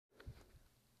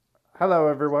Hello,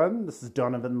 everyone. This is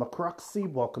Donovan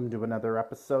LaCroixy. Welcome to another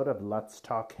episode of Let's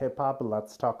Talk Hip Hop,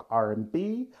 Let's Talk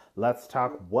R&B, Let's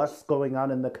Talk what's going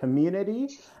on in the community.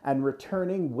 And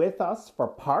returning with us for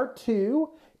part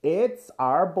two, it's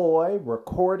our boy,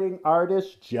 recording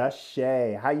artist Just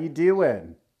Shay. How you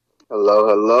doing? Hello,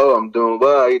 hello. I'm doing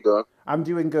well. How you doing? I'm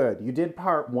doing good. You did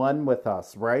part one with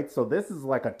us, right? So this is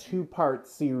like a two-part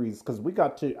series because we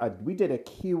did a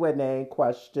Q&A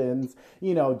questions,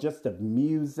 just of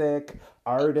music,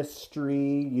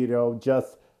 artistry,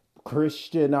 just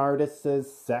Christian artists,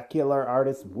 secular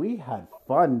artists. We had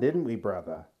fun, didn't we,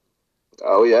 brother?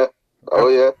 Oh yeah, oh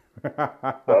yeah,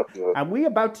 definitely. And we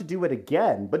about to do it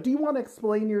again. But do you want to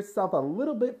explain yourself a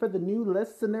little bit for the new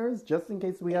listeners, just in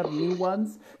case we have new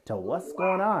ones, to what's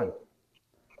going on?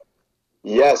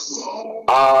 Yes.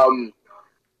 Um.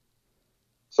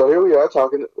 So here we are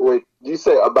talking. Wait, you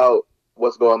say about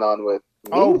what's going on with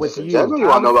Oh, me, with just in you. general? You I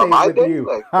want to would know about say my with day? you.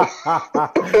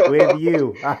 Like, With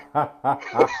you.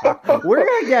 We're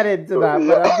going to get into that,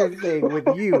 but I'm yeah, just saying with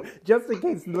you, just in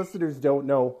case listeners don't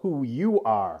know who you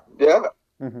are. yeah,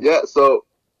 Mhm. yeah. So,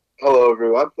 hello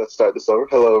everyone. Let's start this over.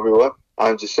 Hello everyone.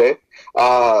 I'm Jashay,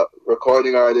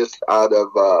 recording artist out of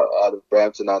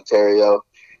Brampton, Ontario.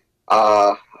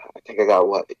 Uh, I think I got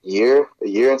what a year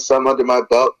and some under my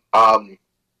belt.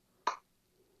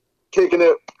 Kicking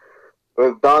it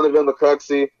with Donovan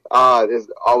LaCruxy. It's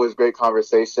always great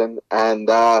conversation. And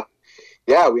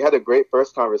yeah, we had a great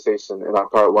first conversation in our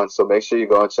part one. So make sure you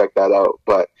go and check that out.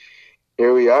 But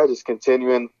here we are, just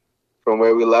continuing from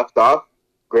where we left off.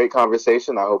 Great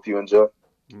conversation. I hope you enjoy.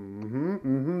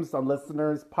 So,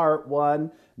 listeners, part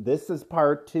one. This is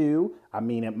part two. I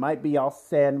mean, it might be all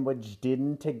sandwiched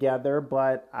in together,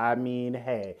 but I mean,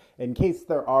 hey, in case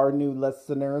there are new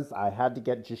listeners, I had to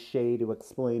get Jashay to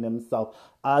explain himself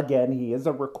again. He is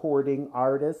a recording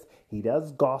artist. He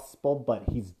does gospel, but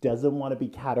he doesn't want to be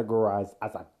categorized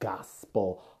as a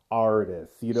gospel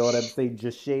artist. You know what I'm saying?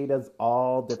 Jashay does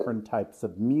all different types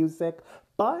of music,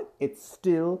 but it's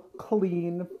still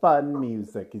clean, fun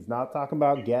music. He's not talking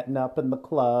about getting up in the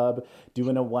club,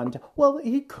 doing a one. Well,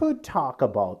 he could talk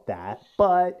about that,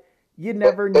 but you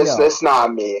never know. It's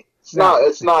not me. Now,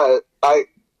 It's not. I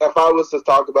If I was to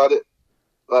talk about it,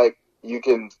 like you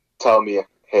can tell me,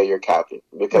 hey, you're capping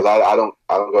because I don't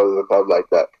go to the club like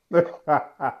that.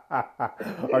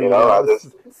 are You you know,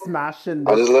 smashing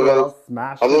I this just live in girl,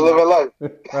 I just smashing live that, in life.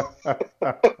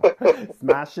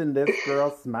 smashing this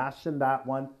girl, smashing that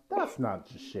one? That's not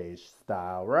Jashay's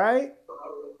style, right?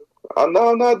 I'm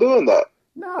not doing that.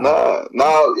 No. Nah,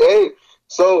 nah. Hey,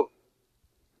 so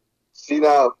see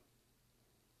now,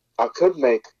 I could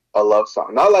make a love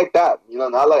song, not like that. You know,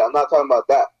 not like I'm not talking about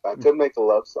that. I could make a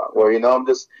love song where I'm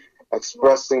just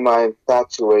expressing my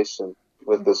infatuation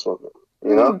with this woman.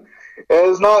 You know, Mm-hmm. and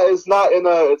it's not in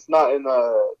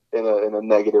a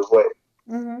negative way,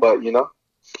 Mm-hmm. but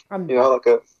I'm like a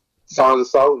that. Song of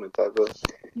Solomon type of.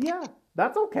 Yeah,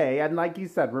 that's okay. And like you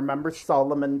said, remember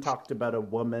Solomon talked about a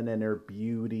woman and her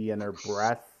beauty and her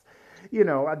breasts.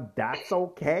 That's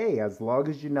okay as long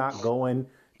as you're not going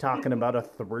talking about a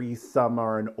threesome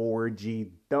or an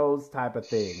orgy, those type of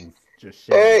things. Just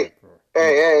Shay Hey, differ.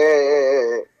 hey, hey, hey,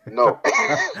 hey, hey. No.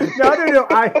 No, no, no.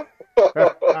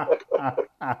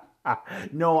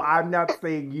 No, I'm not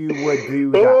saying you would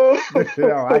do that.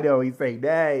 No, I know he's saying,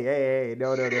 hey, hey, hey,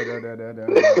 no, no, no, no, no, no, no,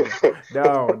 no, no,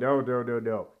 no, no, no, no,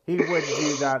 no. He wouldn't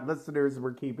do that. Listeners,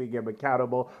 we're keeping him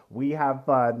accountable. We have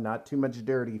fun, not too much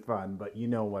dirty fun, but you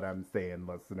know what I'm saying,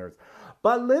 listeners.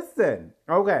 But listen,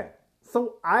 okay.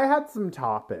 So I had some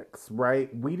topics,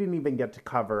 right? We didn't even get to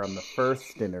cover on the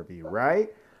first interview, right?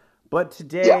 But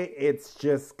Yeah. today it's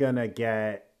just gonna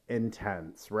get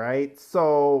intense, right?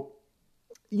 So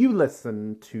you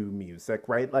listen to music,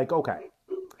 right? Like, okay.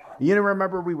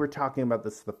 Remember we were talking about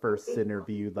this the first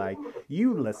interview, like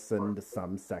you listen to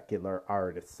some secular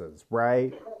artists,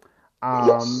 right? Um,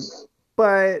 Yes.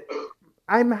 but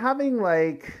I'm having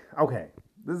like, okay,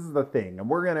 this is the thing, and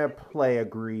we're gonna play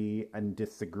agree and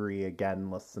disagree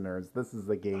again, listeners. This is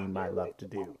a game I love to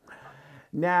do.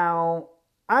 Now,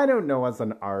 I don't know as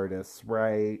an artist,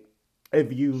 right?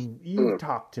 If you've Mm,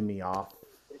 talked to me off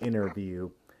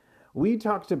interview, we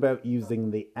talked about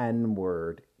using the N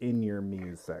word in your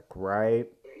music, right?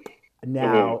 mhm.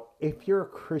 Now, if you're a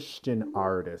Christian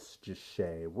artist,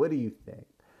 Jashay, what do you think?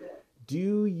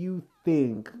 Do you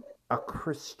think a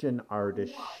Christian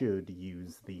artist should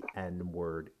use the N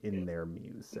word in their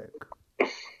music?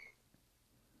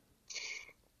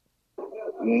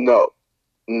 No,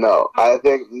 no. I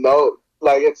think no.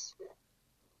 Like it's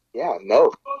yeah,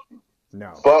 no.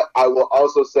 No. But I will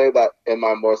also say that in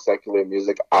my more secular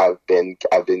music, I've been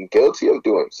guilty of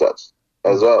doing such.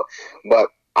 as well. But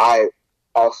I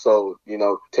also,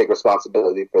 take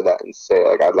responsibility for that and say,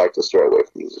 like, I'd like to stray away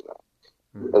from music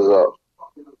as well.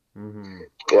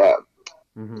 Yeah.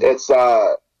 It's,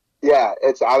 I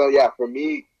don't, for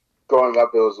me, growing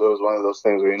up, it was one of those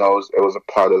things where, it was a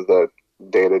part of the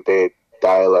day-to-day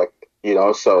dialect,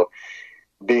 so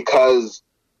because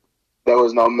there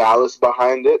was no malice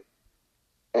behind it,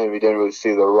 and we didn't really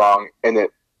see the wrong in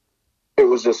it, it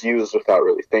was just used without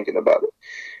really thinking about it.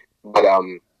 But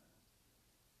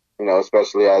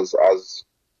especially as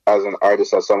an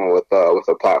artist, as someone with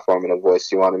a platform and a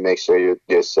voice, you want to make sure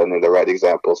you're sending the right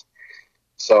examples.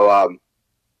 So I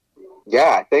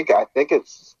think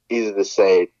it's easy to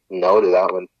say no to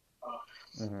that one.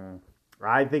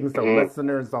 I think so.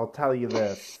 Listeners, I'll tell you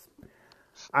this.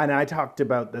 And I talked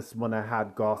about this when I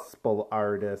had gospel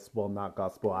artist, well, not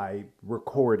gospel,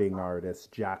 recording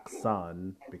artist,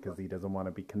 Jackson, because he doesn't want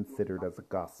to be considered as a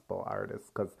gospel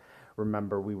artist. Because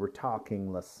remember, we were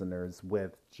talking, listeners,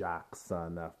 with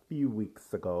Jackson a few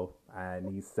weeks ago, and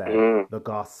he said the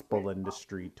gospel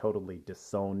industry totally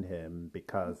disowned him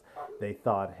because they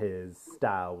thought his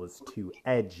style was too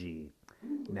edgy.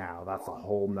 Now, that's a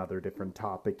whole nother different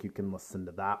topic. You can listen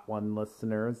to that one,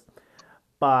 listeners.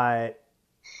 But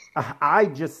I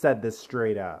just said this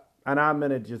straight up, and I'm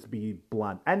going to just be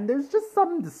blunt. And there's just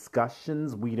some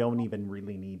discussions we don't even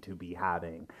really need to be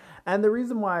having. And the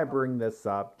reason why I bring this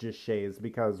up, Jashay, is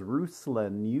because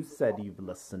Ruslan, you said you've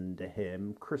listened to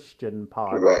him, Christian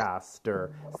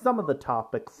podcaster. Some of the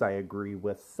topics I agree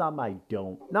with, some I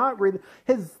don't. Not really.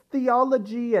 His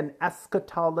theology and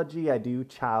eschatology, I do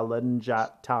challenge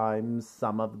at times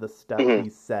some of the stuff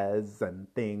he says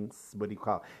and thinks,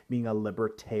 being a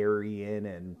libertarian,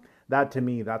 and that to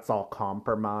me, that's all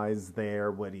compromise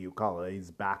there.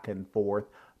 He's back and forth.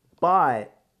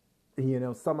 But,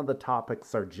 some of the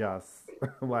topics are just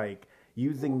like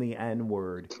using the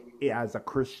N-word as a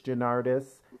Christian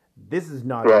artist. This is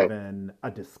not even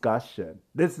a discussion.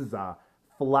 This is a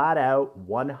flat out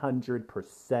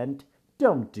 100%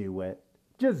 don't do it.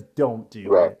 Just don't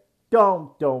do it.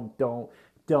 Don't.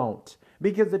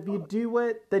 Because if you do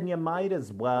it, then you might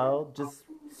as well just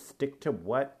stick to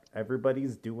what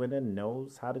everybody's doing and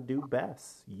knows how to do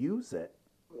best. Use it.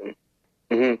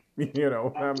 You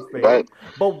know what I'm saying? Right.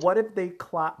 But what if they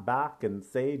clap back and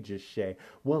say, Jashay,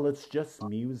 well, it's just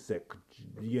music.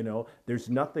 There's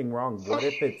nothing wrong. What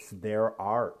if it's their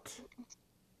art?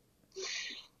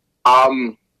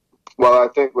 Well, I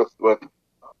think with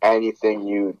anything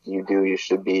you do, you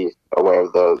should be aware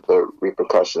of the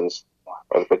repercussions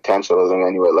or the potential of them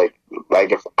anyway.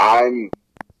 Like if I'm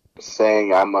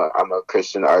saying I'm a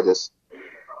Christian artist,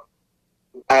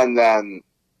 and then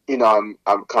I'm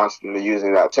constantly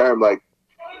using that term, like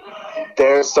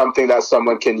there's something that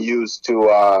someone can use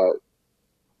to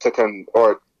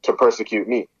persecute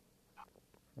me,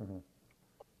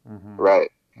 right?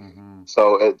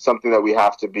 So it's something that we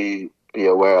have to be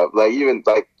aware of. Like even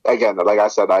like again, like I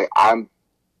said, I'm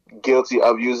guilty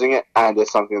of using it, and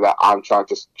it's something that I'm trying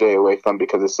to stray away from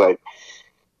because it's like,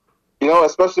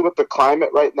 especially with the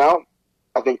climate right now,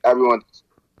 I think everyone's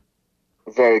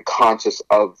very conscious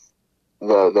of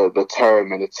the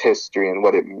term and its history and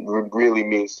what it really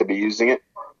means to be using it,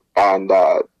 and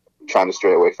trying to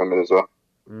stray away from it as well.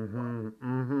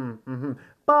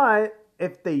 But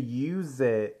if they use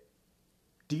it,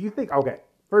 do you think, okay,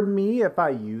 for me, if I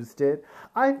used it,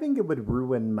 I think it would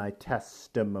ruin my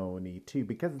testimony too,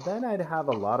 because then I'd have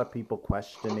a lot of people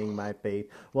questioning my faith.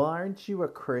 Well, aren't you a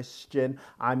Christian?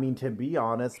 I mean, to be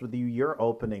honest with you, you're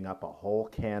opening up a whole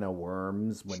can of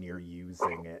worms when you're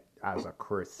using it as a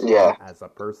Christian, as a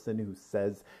person who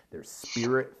says they're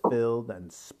spirit-filled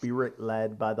and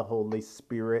spirit-led by the Holy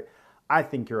Spirit. I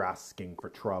think you're asking for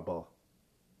trouble.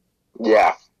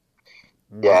 Yeah.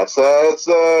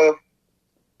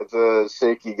 It's a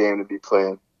shaky game to be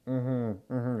playing.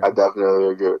 I definitely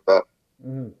agree with that.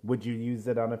 Would you use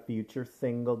it on a future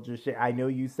single, Jashay? I know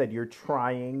you said you're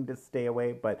trying to stay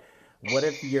away, but what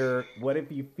if you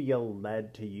feel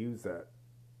led to use it?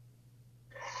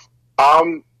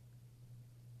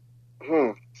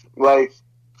 Like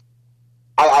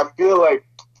I feel like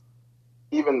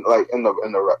even like in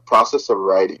the process of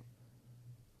writing,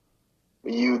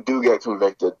 you do get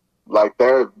convicted. Like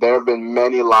there have been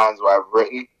many lines where I've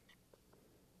written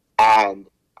and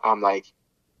I'm like,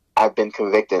 I've been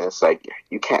convicted. It's like,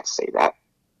 you can't say that.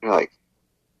 You're like,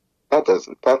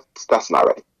 that's not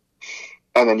right.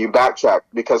 And then you backtrack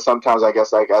because sometimes I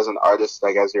guess like as an artist,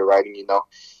 like as you're writing,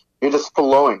 you're just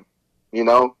flowing,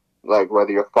 like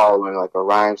whether you're following like a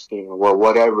rhyme scheme or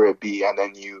whatever it be. And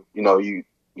then you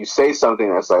say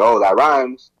something that's like, oh, that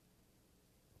rhymes.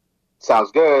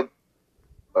 Sounds good.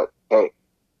 But hey,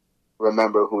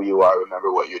 remember who you are,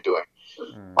 remember what you're doing.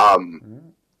 Mm-hmm.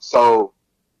 So,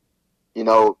 you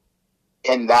know,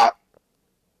 in that,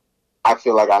 I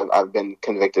feel like I've been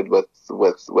convicted with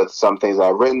some things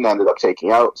I've written, ended up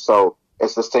taking out. So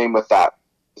it's the same with that.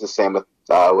 It's the same with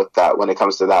that when it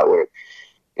comes to that word.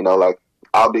 Like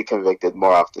I'll be convicted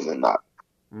more often than not.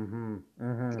 Mm-hmm,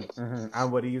 mm-hmm, mm-hmm.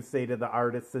 And what do you say to the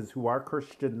artists who are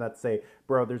Christian that say,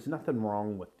 bro, there's nothing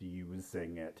wrong with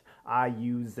using it. I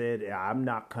use it. I'm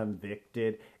not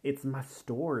convicted. It's my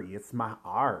story. It's my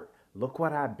art. Look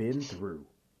what I've been through.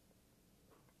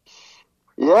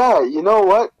 Yeah, you know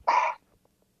what?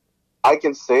 I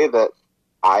can say that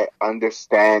I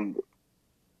understand.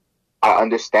 I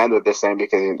understand what they're saying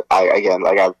because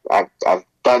I've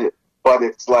done it, but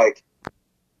it's like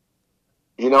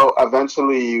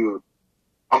eventually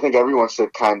I think everyone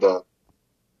should kind of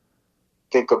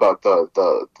think about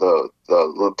the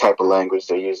type of language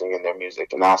they're using in their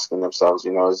music and asking themselves,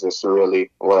 is this really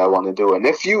what I want to do? And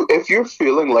if you're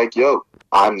feeling like, yo,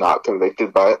 I'm not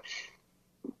convicted by it,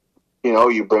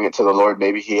 you bring it to the Lord.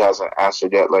 Maybe He hasn't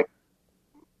answered yet, like,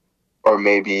 or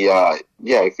maybe,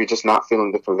 if you're just not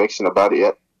feeling the conviction about it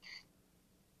yet,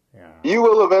 Yeah. you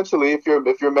will eventually, if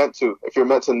you're meant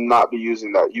to not be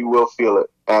using that, you will feel it.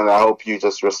 And I hope you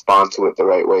just respond to it the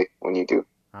right way when you do.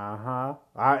 Uh-huh.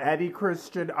 Any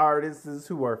Christian artists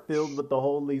who are filled with the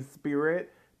Holy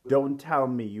Spirit, don't tell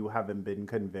me you haven't been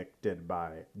convicted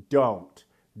by it. Don't.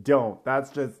 Don't. That's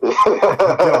just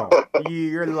don't.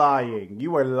 You're lying.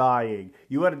 You are lying.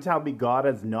 You want to tell me God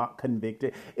has not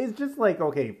convicted? It's just like,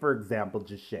 okay, for example,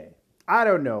 Jashay. I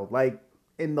don't know, like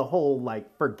in the whole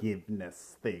like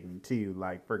forgiveness thing too.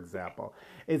 Like, for example,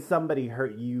 if somebody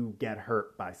hurt you, get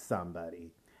hurt by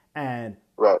somebody, and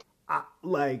Right.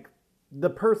 like the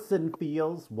person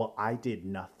feels, well, I did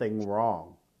nothing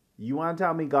wrong. You want to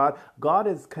tell me God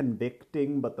is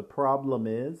convicting, but the problem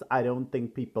is I don't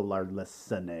think people are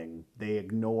listening. They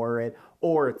ignore it,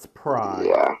 or it's pride.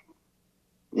 Yeah.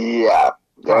 Yeah.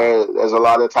 Pride. There's a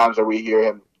lot of times where we hear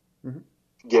Him Hmm.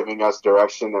 giving us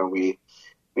direction, and we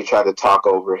try to talk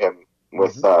over Him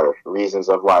with Hmm. our reasons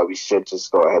of why we should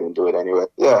just go ahead and do it anyway.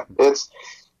 Yeah, Hmm. it's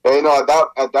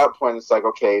at that point it's like,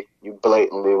 okay, you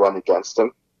blatantly run against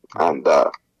Him, Hmm. and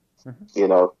Hmm. you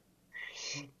know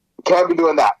you can't be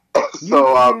doing that. You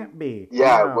So can't be.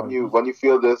 yeah, when No. you when you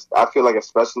feel this, I feel like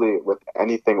especially with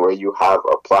anything where you have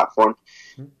a platform,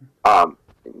 um,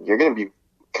 you're gonna be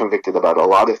convicted about a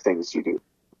lot of things you do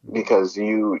because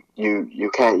you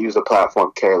can't use a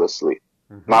platform carelessly.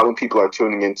 Hmm. Not when people are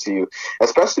tuning into you,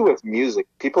 especially with music.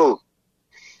 People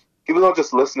don't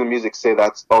just listen to music, say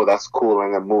that's cool,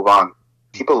 and then move on.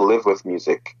 People live with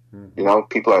music. Hmm.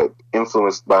 People are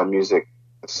influenced by music.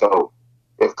 So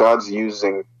if God's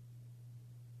using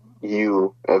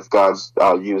you, if God's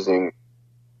using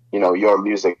your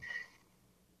music,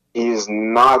 He's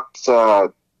not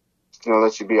gonna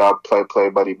let you be all play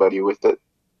buddy buddy with it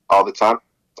all the time.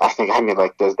 I mean,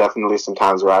 like, there's definitely some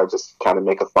times where I just kind of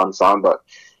make a fun song, but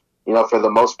for the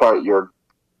most part, you're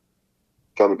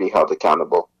going to be held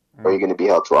accountable, or you're going to be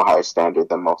held to a higher standard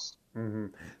than most. Hmm.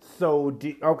 So,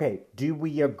 okay, do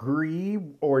we agree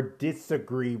or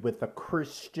disagree with a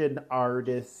Christian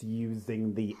artist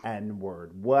using the N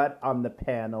word? What on the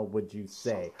panel would you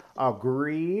say?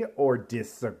 Agree or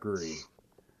disagree?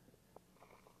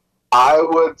 I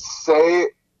would say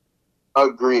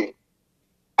agree,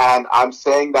 and I'm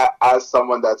saying that as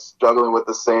someone that's struggling with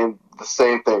the same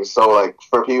thing. So, like,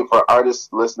 for artists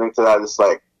listening to that, it's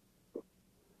like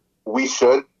we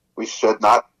should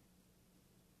not.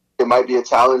 It might be a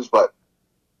challenge, but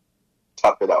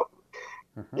tough it out.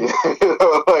 Hmm.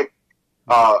 Like,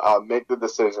 make the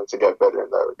decision to get better in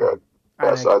that regard. Yeah,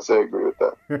 And so I'd say agree with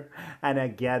that. and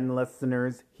again,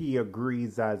 listeners, he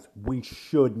agrees as we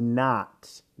should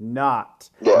not, not,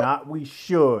 Yeah. not we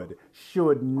should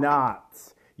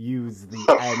not use the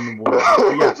N word.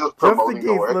 Yeah, Just just in promoting the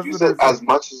case word. Use it listeners. as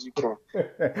much as you can.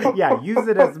 Yeah, use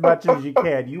it as much as you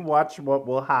can. You watch what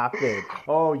will happen.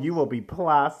 Oh, you will be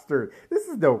plastered. This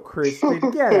is no Christian.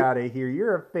 Get out of here.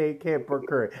 You're a fake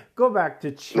hypocrite. Go back to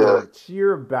Yeah. church.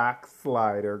 You're a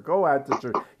backslider. Go out to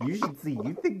church. You should see.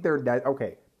 You think they're not.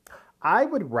 Okay. I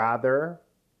would rather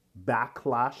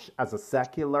backlash as a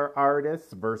secular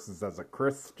artist versus as a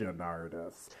Christian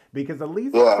artist. Because at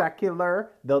least Yeah.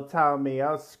 secular, they'll tell me,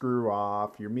 oh, screw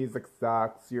off, your music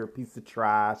sucks, you're a piece of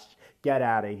trash, get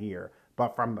out of here.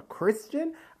 But from the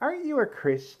Christian, aren't you a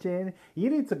Christian? You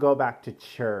need to go back to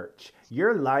church.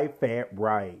 Your life ain't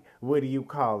right. What do you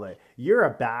call it? You're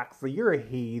a backslider, you're a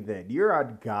heathen, you're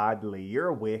ungodly,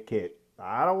 you're wicked.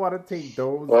 I don't want to take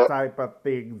those Yeah. type of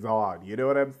things on. You know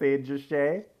what I'm saying,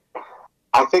 Jashay?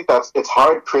 I think that's it's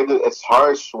hard. It's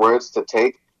harsh words to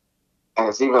take, and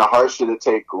it's even harsher to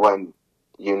take when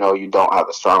you know you don't have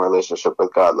a strong relationship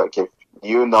with God. Like if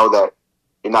you know that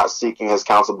you're not seeking His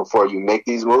counsel before you make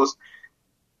these moves,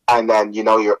 and then you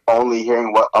know you're only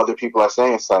hearing what other people are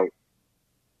saying. It's like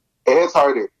it hits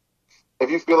harder if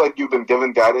you feel like you've been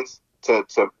given guidance to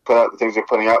put out the things you're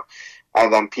putting out,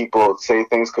 and then people say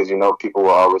things because you know people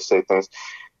will always say things.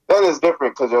 Then it's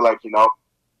different because you're like, you know,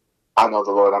 I know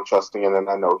the Lord, I'm trusting in, and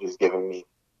I know He's giving me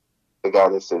the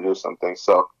guidance to do something.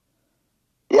 So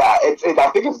yeah, I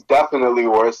think it's definitely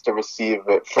worse to receive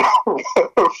it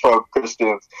from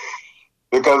Christians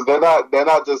because they're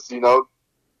not just you know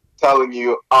telling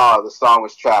you, oh, the song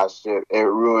was trash, it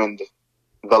ruined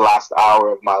the last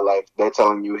hour of my life. They're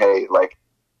telling you, hey, like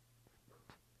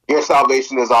your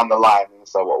salvation is on the line. And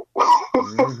it's like, whoa.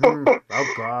 Mm-hmm. Oh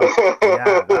gosh,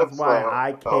 yeah. That's It's why like,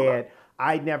 I hold on. can't.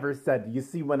 I never said. You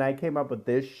see, when I came up with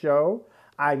this show,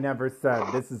 I never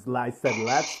said this is. I said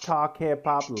let's talk hip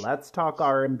hop, let's talk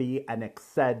R&B, and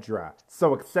etc.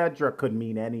 So etc. could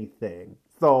mean anything.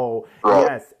 So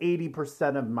Right, yes,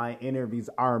 80% of my interviews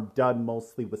are done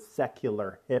mostly with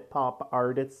secular hip hop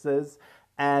artists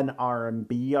and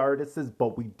R&B artists,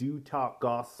 but we do talk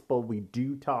gospel, we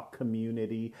do talk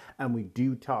community, and we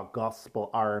do talk gospel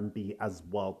R&B as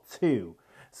well too.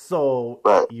 So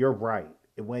right. you're right.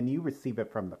 When you receive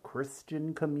it from the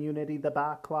Christian community, the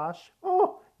backlash,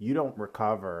 oh, you don't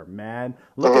recover, man.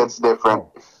 It hits different.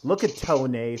 Look at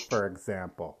Tone, for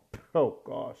example. Oh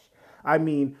gosh. I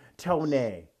mean,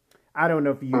 Tone. I don't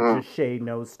know if you Mm-hmm. just Shay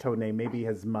knows Tone. Maybe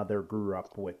his mother grew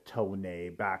up with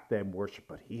Tone back then worship,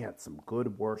 but he had some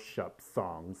good worship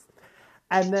songs.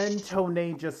 And then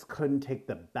Tone just couldn't take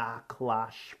the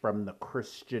backlash from the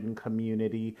Christian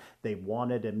community. They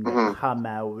wanted him to Mm-hmm. come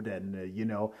out and,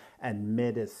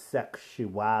 admit his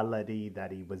sexuality,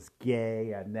 that he was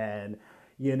gay. And then,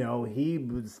 he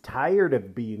was tired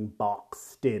of being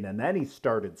boxed in. And then he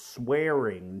started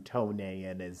swearing Tone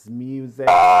in his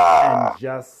music and Uh,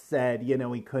 just said,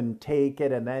 he couldn't take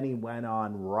it. And then he went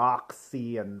on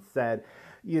Roxy and said,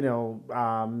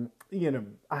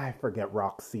 I forget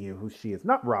Roxy, who she is.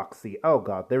 Not Roxy. Oh,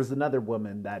 God. There's another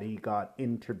woman that he got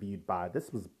interviewed by.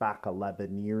 This was back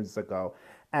 11 years ago.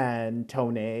 And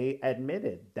Tone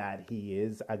admitted that he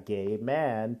is a gay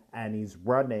man and he's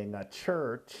running a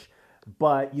church.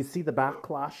 But you see the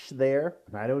backlash there?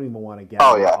 And I don't even want to get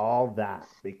oh into yeah, all that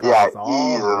yeah, because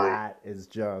all easily. that is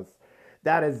just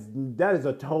that is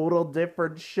a total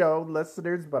different show,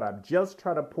 listeners, but I'm just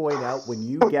trying to point out when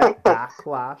you get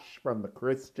backlash from the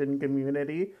Christian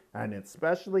community, and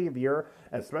especially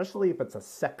if it's a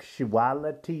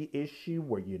sexuality issue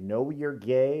where you know you're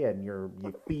gay and you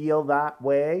feel that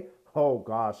way. Oh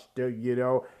gosh, do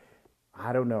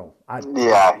I don't know.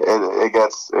 Yeah, it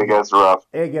gets rough.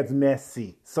 It gets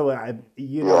messy. So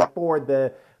Yeah, for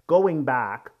the going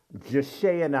back,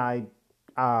 Jashay and I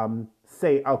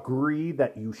say agree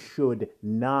that you should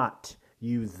not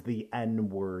use the N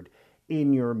word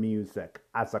in your music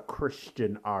as a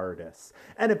Christian artist.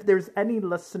 And if there's any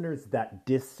listeners that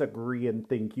disagree and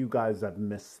think you guys have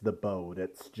missed the boat,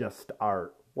 it's just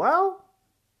art. Well,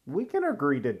 we can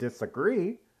agree to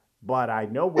disagree, but I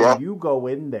know when yeah, you go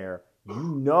in there,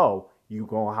 you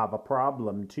gonna have a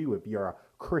problem too if you're a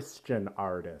Christian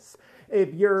artist.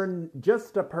 If you're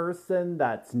just a person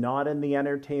that's not in the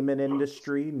entertainment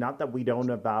industry, not that we don't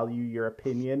value your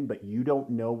opinion, but you don't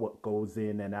know what goes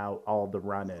in and out all the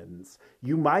run-ins.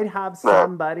 You might have right.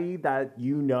 somebody that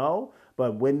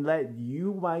but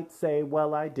you might say,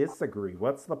 well, I disagree.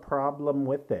 What's the problem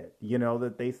with it?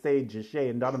 That they say, Jashay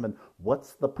and Donovan,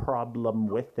 what's the problem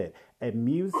with it? And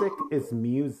music is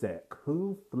music.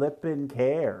 Who flippin'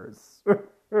 cares?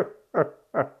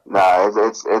 Nah,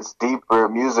 it's deeper.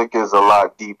 Music is a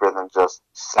lot deeper than just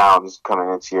sounds coming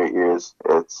into your ears.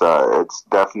 It's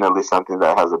definitely something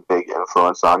that has a big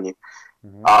influence on you.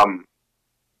 Mhm. Um,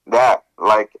 that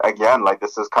like again, like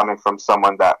this is coming from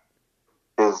someone that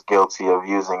is guilty of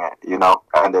using it, you know,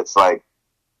 and it's like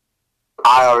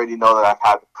I already know that I've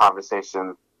had the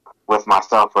conversation with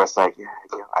myself where it's like, yeah,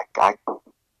 I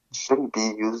shouldn't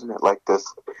be using it like this,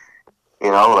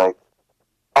 you know, like,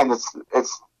 and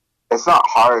it's not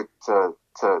hard to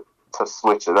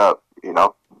switch it up, you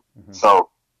know. Mhm. So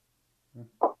Mhm.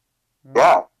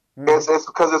 yeah, it's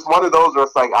because it's one of those where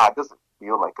it's like, it doesn't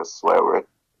feel like a swear word.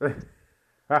 Mhm.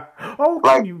 Oh,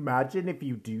 can Like, you imagine if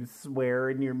you do swear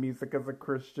in your music as a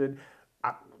Christian?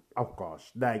 I, oh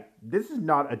gosh, like this is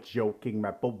not a joking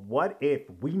matter, but what if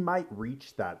we might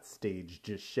reach that stage,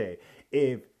 just Shay?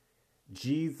 If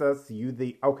Jesus,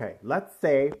 okay, let's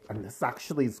say, and this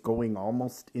actually is going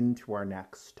almost into our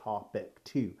next topic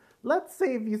too. Let's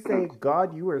say if you say,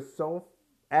 God, you are so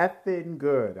effing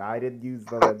good. I didn't use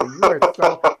the letter, but you are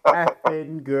so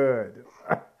effing good.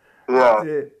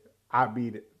 Yeah. I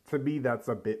mean, to me, that's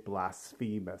a bit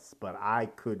blasphemous, but I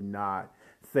could not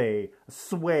say,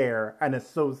 swear, and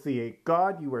associate,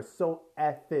 God, you are so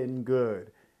effing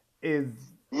good. Is,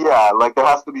 Yeah, like there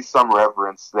has to be some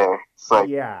reverence there. It's like,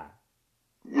 yeah.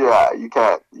 yeah, you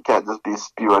can't just be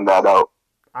spewing that out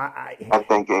I, and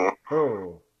thinking,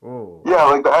 oh, oh, yeah,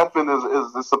 like the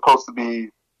effing is supposed to be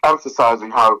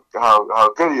emphasizing how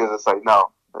good he is. It's like,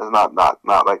 no, it's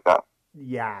not like that.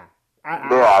 yeah.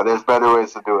 Yeah, there's better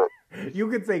ways to do it. You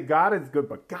could say God is good,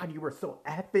 but God, you are so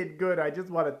effing good. I just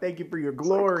want to thank you for your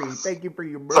glory. Thank you for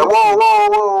your It's like, whoa, mercy. whoa,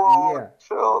 whoa, whoa, Yeah.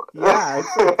 chill. Yeah,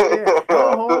 it's like, yeah.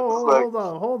 Oh, It's like,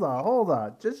 hold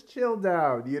on. Just chill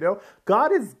down, you know?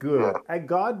 God is yeah, good, and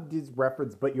God is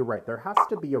reference, but you're right. There has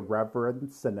to be a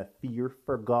reverence and a fear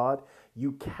for God.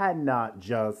 You cannot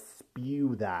just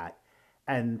spew that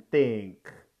and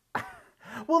think,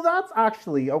 well, that's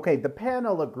actually okay. The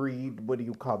panel agreed. What do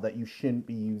you call that? You shouldn't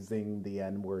be using the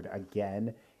N word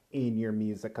again in your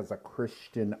music as a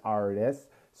Christian artist.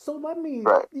 So let me,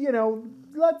 right.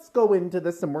 let's go into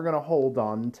this and we're going to hold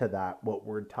on to that, what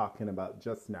we're talking about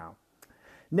just now.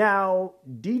 Now,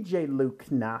 DJ Luke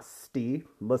Nasty,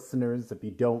 listeners, if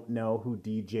you don't know who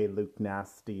DJ Luke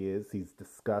Nasty is, he's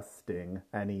disgusting.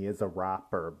 And he is a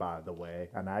rapper, by the way.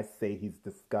 And I say he's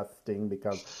disgusting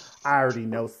because I already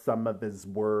know some of his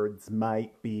words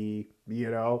might be,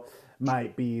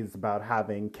 about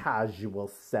having casual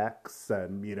sex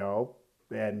and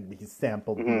he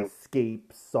sampled the Hmm.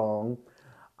 Escape song.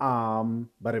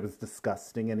 But it was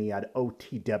disgusting, and he had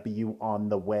OTW on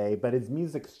the way. But his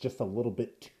music's just a little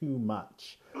bit too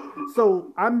much.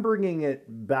 So I'm bringing it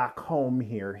back home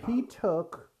here. He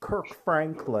took Kirk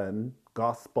Franklin,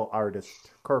 gospel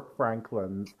artist Kirk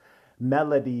Franklin's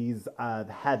Melodies of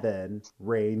Heaven,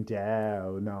 Rain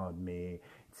Down on Me.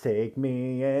 Take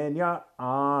me in your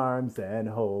arms and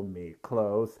hold me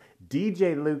close.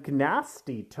 DJ Luke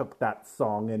Nasty took that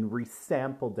song and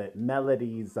resampled it.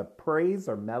 Melodies of Praise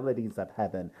or Melodies of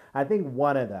Heaven. I think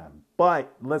one of them.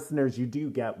 But listeners, you do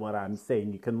get what I'm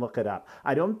saying. You can look it up.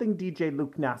 I don't think DJ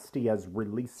Luke Nasty has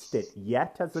released it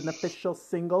yet as an official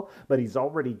single, but he's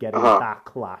already getting Uh-huh.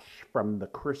 backlash from the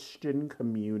Christian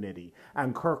community.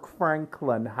 And Kirk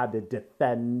Franklin had to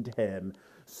defend him.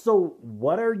 So,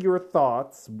 what are your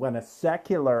thoughts when a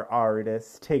secular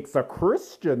artist takes a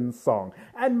Christian song?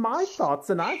 And my thoughts,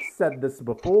 and I've said this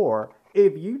before,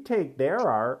 if you take their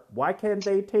art, why can't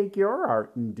they take your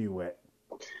art and do it?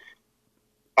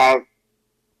 And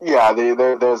yeah,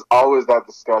 there's always that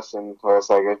discussion where it's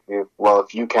like,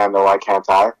 if you can, then why can't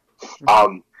I?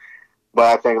 Um, but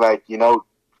I think like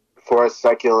for a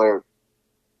secular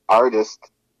artist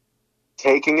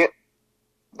taking it,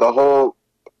 the whole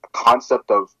concept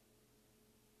of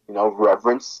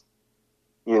reverence,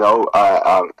 you know, uh,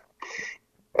 um,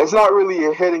 it's not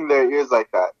really hitting their ears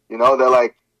like that. They're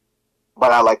like,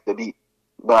 but I like the beat,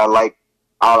 but I like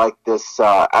this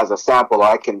as a sample.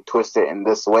 I can twist it in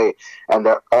this way, and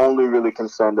they're only really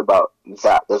concerned about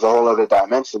that. There's a whole other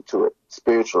dimension to it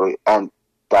spiritually, and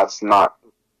that's not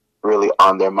really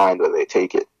on their mind when they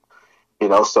take it.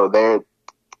 So they're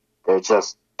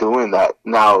just doing that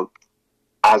now.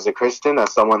 As a Christian,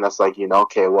 as someone that's like,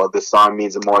 okay, well, this song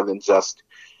means more than just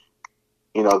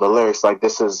the lyrics. Like,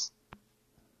 this is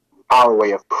our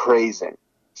way of praising.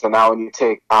 So now when you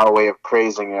take our way of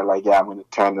praising, you're like, yeah, I'm going to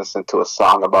turn this into a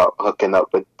song about hooking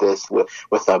up with this, with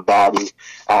a baddie,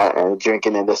 and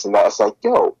drinking and this and that. It's like,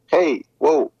 yo, hey,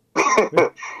 whoa.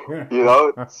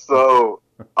 So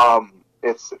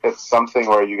it's something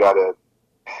where you gotta,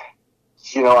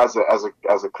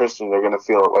 as a Christian, you're gonna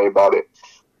feel a way about it,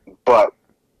 but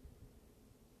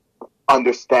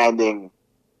understanding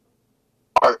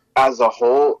art as a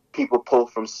whole, people pull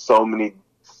from so many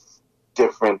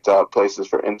different places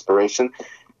for inspiration,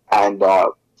 and I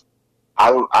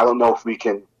don't know if we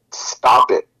can stop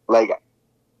it. Like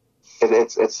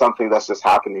it's something that's just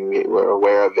happening. We're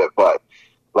aware of it, but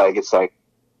like it's like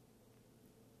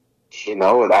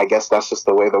I guess that's just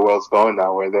the way the world's going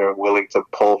now, where they're willing to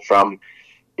pull from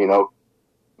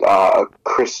a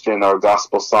Christian or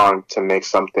gospel song to make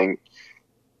something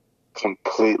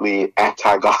completely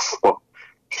anti-gospel.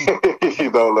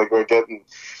 Like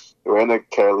we're in a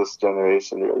careless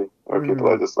generation, really, where people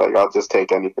are just like, I'll just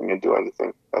take anything and do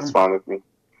anything. That's fine with me.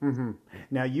 Mm-hmm.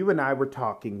 Now, you and I were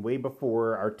talking way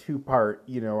before our two-part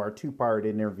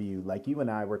interview. Like, you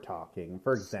and I were talking,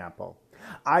 for example,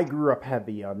 I grew up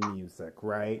heavy on music,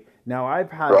 right? Now,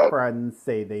 I've had Right. friends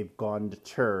say they've gone to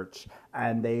church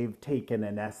and they've taken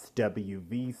an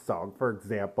SWV song, for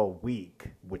example,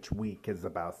 Weak, which Weak is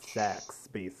about sex,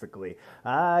 basically.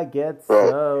 I get Right.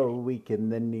 so weak in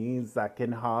the knees, I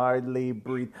can hardly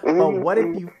breathe. But what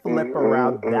if you flip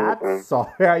around that song?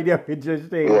 I know, just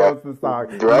Shane Yeah. knows the song.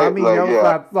 Right? Mommy Like, knows yeah.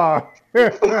 that song.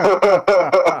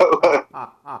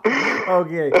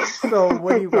 Okay, so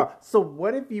what do you go? So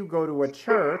what if you go to a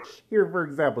church? Here, for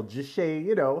example, Jishay,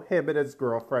 him and his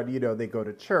girlfriend, they go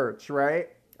to church, right?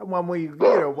 And when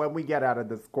Yeah. when we get out of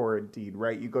this quarantine,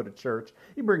 right? You go to church,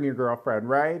 you bring your girlfriend,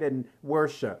 right? And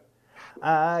worship.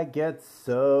 I get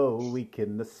so weak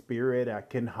in the spirit, I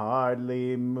can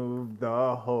hardly move.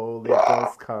 The Holy Yeah.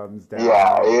 Ghost comes down.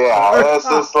 Yeah. Yeah. It's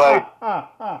just like,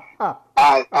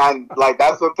 and like,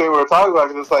 that's the thing we're talking about.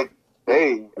 'Cause it's like,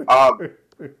 hey,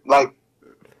 like,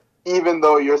 even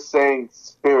though you're saying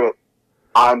spirit,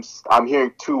 I'm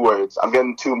hearing two words. I'm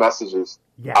getting two messages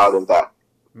out Yes. of that.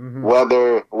 Mm-hmm.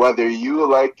 Whether you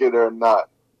like it or not,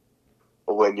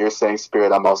 when you're saying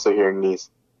spirit, I'm also hearing these.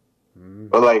 Mm-hmm.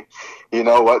 But like, you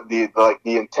know what, the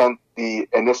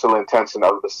initial intention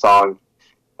of the song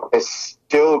is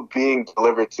still being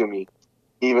delivered to me,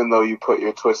 even though you put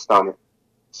your twist on it.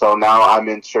 So now I'm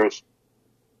in church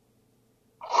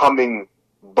humming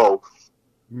both,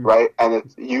 right? And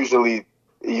it's usually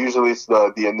it's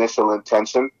the initial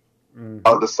intention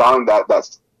of the song that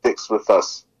sticks with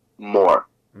us more.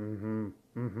 Mm-hmm.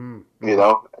 Mm-hmm. You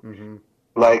know, Mm-hmm.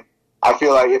 like, I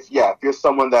feel like if you're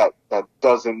someone that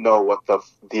doesn't know what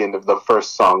the end of the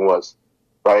first song was,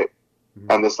 right?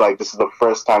 Mm-hmm. And it's like, this is the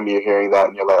first time you're hearing that,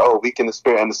 and you're like, oh, weak in the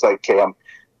spirit, and it's like, okay,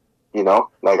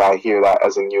 like, I hear that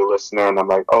as a new listener, and I'm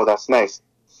like, oh, that's nice.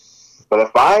 But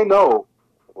if I know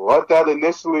what that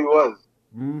initially was,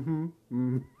 Mm-hmm.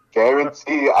 Mm-hmm.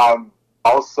 guarantee I'm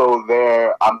also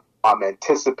there. I'm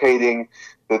anticipating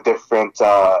the different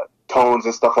tones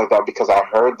and stuff like that, because I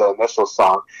heard the initial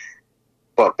song,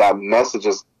 but that message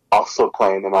is also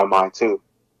playing in my mind too.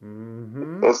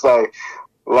 Mm-hmm. It's like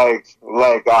I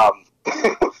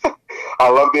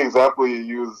love the example you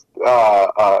used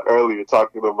earlier,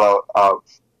 talking about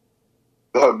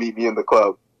meet me in the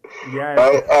club, Yes.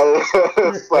 right? And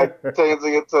it's like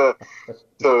changing it to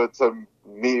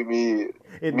meet me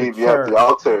In the at the church,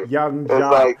 altar. Young It's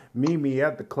Jock, like, meet me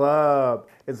at the club.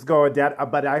 It's going down.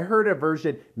 But I heard a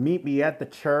version, meet me at the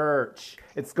church.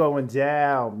 It's going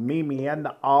down. Meet me at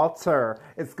the altar.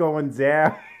 It's going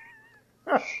down.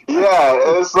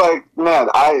 yeah, it's like, man,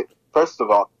 first of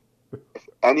all, if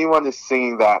anyone is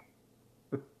singing that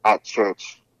at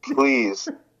church, please,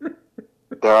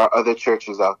 there are other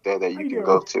churches out there that you I can know.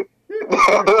 go to.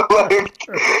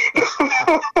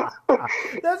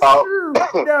 That's Oh. true.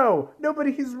 No, but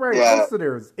he's right. Yeah.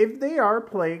 Listeners, if they are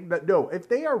playing that, no, if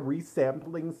they are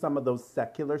resampling some of those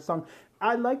secular songs,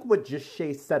 I like what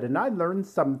Jishay said, and I learned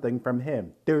something from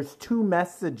him. There's two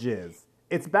messages.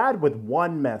 It's bad with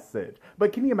one message,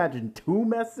 but can you imagine two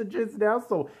messages now?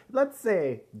 So let's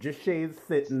say Jishay's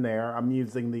sitting there. I'm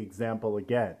using the example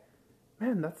again.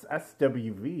 Man, that's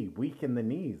SWV, Weak in the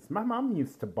Knees. My mom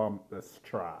used to bump this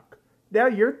track. Now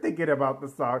you're thinking about the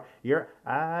song.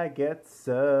 I get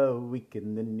so weak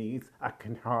in the knees, I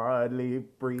can hardly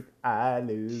breathe, I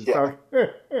lose. Yeah.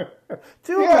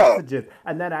 Two Yeah. messages.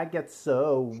 And then I get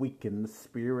so weak in the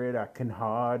spirit, I can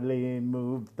hardly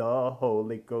move, the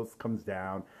Holy Ghost comes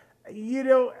down. And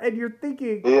you're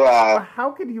thinking, well, Yeah.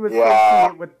 how can you associate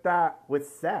Yeah. with that with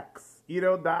sex?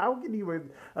 How can you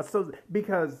associate?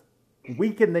 Because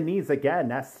Weak in the Knees again,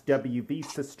 SWV,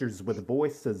 Sisters with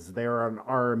Voices. They're an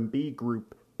R&B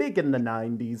group, big in the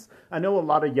 90s. I know a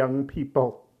lot of young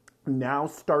people now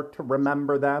start to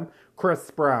remember them. Chris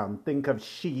Brown, think of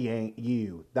She Ain't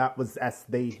You. That was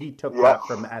he took Yeah. that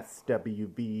from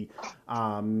SWV,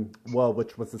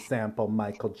 which was a sample,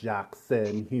 Michael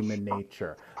Jackson, Human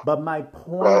Nature. But my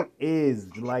point Right.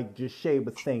 is, like Jishay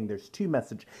was saying, there's two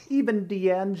messages. Even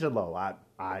D'Angelo,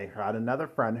 I had another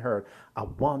friend heard, I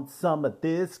want some of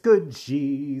this good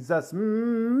Jesus.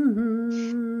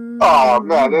 Mm-hmm. Oh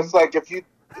man, it's like if you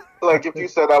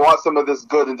said, I want some of this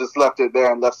good, and just left it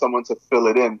there and left someone to fill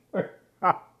it in.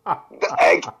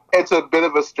 It's a bit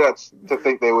of a stretch to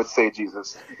think they would say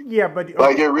Jesus. Yeah, but okay.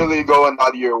 Like, you're really going out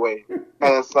of your way, and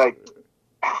it's like,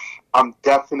 I'm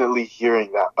definitely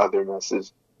hearing that other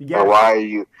message. Yeah. Or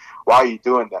why are you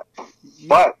doing that?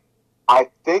 But I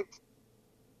think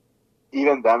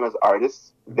even them as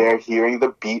artists, they're hearing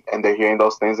the beat and they're hearing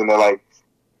those things, and they're like,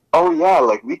 oh yeah,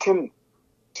 like, we can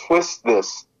twist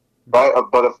this, right?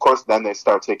 But of course, then they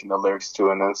start taking the lyrics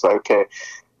too, and then it's like, okay,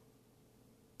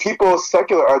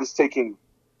 secular artists taking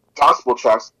gospel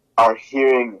tracks, are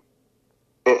hearing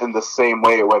it in the same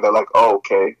way, where they're like, oh,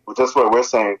 okay, just what we're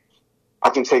saying, I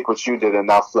can take what you did and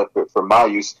now flip it for my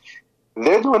use.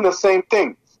 They're doing the same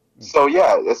thing. So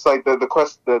yeah, it's like the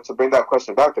question, to bring that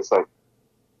question back, it's like,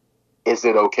 is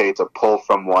it okay to pull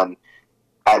from one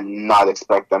and not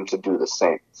expect them to do the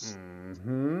same?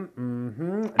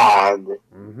 And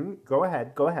Go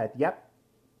ahead. Yep.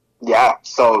 yeah,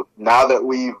 so now that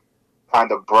we've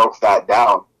kind of broke that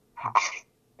down, I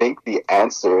think the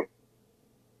answer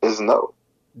is no.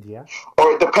 Yeah.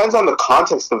 Or it depends on the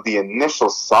context of the initial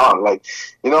song. Like,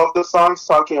 if the song's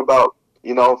talking about,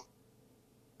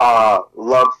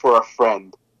 love for a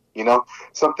friend,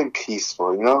 something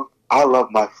peaceful, I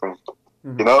love my friend.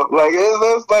 Like,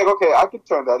 it's like, okay, I could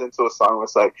turn that into a song where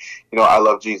it's like, I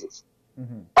love Jesus.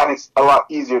 And it's a lot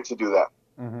easier to do that.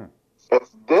 If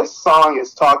this song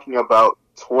is talking about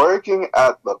twerking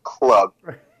at the club,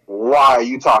 why are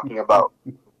you talking about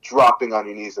dropping on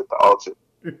your knees at the altar?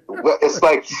 It's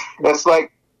like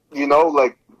like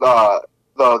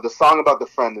the song about the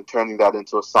friend and turning that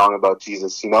into a song about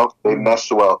Jesus. They mesh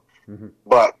well.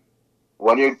 But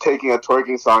when you're taking a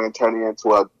twerking song and turning it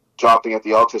into a dropping at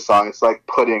the altar song, it's like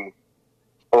putting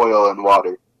oil in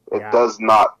water. It does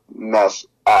not mesh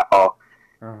at all.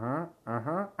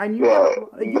 And you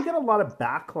get a lot of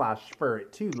backlash for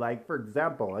it too. Like, for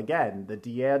example, again, the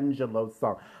D'Angelo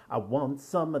song, I want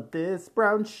some of this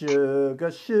brown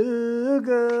sugar, sugar.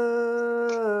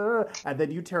 And then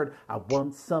you turn, I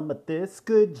want some of this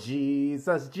good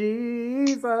Jesus,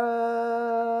 Jesus.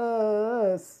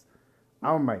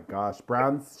 Oh my gosh,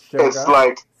 brown sugar. It's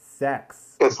like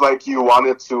sex. It's like you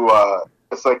wanted to,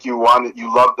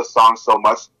 you loved the song so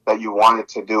much that you wanted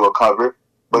to do a cover,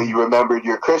 but you remembered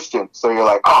you're Christian, so you're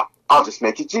like, I'll just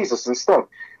make it Jesus instead.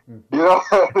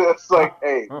 It's like,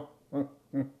 hey,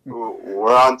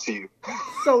 we're on to you.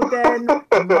 So then,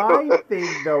 my thing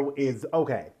though is,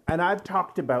 okay, and I've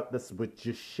talked about this with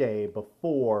Jashay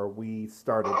before we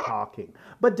started talking,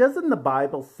 but doesn't the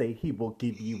Bible say he will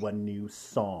give you a new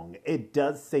song? It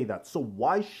does say that. So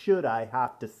why should I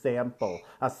have to sample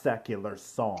a secular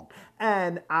song?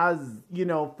 And as,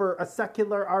 for a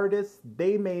secular artist,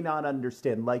 they may not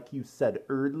understand, like you said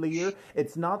earlier,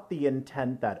 it's not the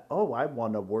intent that, I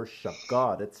want to worship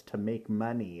God. It's to make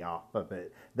money off of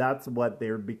it. That's what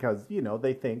because,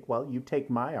 they think, well, you take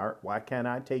my art, why can't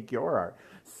I take your art?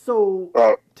 So,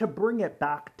 to bring it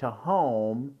back to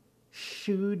home,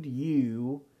 should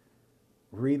you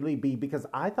really be, because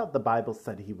I thought the Bible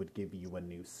said he would give you a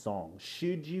new song.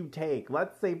 Should you take,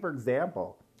 let's say, for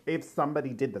example, if somebody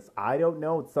did this, I don't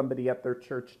know if somebody at their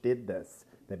church did this,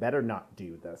 they better not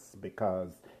do this,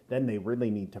 because then they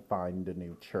really need to find a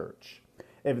new church.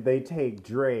 If they take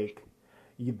Drake,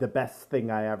 the best thing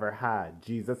I ever had.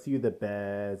 Jesus, you the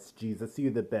best. Jesus,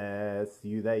 you the best.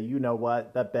 You know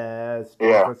what? The best.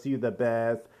 Jesus, you the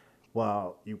best.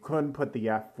 Well, you couldn't put the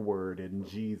F word and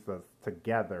Jesus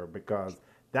together because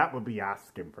that would be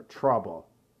asking for trouble.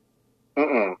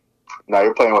 No,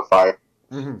 you're playing with fire.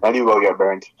 And you will get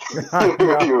burned.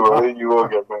 you will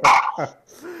get burned.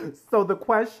 So the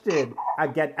question,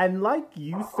 again, and like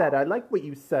you said, I like what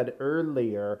you said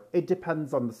earlier, it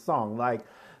depends on the song. Like,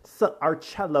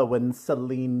 Arcello and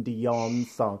Celine Dion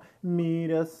song, meet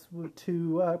us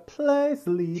to our place,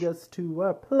 lead us to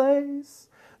our place,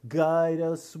 guide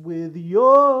us with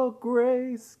your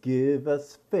grace, give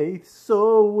us faith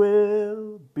so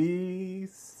we'll be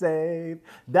saved.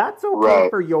 That's okay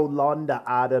for Yolanda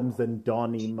Adams and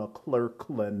Donnie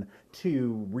McClurkin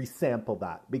to resample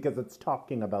that because it's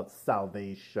talking about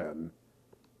salvation.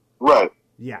 Right.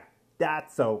 Yeah,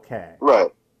 that's okay.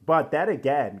 Right. But then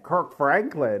again, Kirk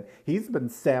Franklin, he's been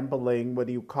sampling,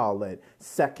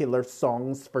 secular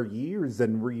songs for years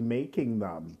and remaking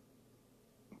them.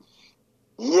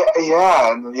 Yeah.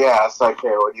 It's like, hey,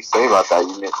 what do you say about that?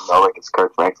 You know, like it's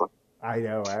Kirk Franklin. I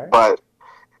know, eh? But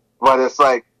it's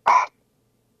like,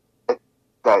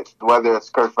 that whether it's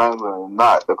Kirk Franklin or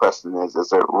not, the question is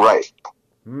it right?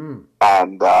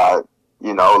 And, I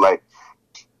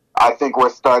think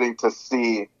we're starting to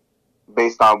see,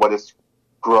 based on what it's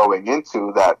growing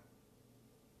into, that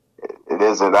it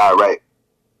isn't that right,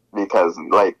 because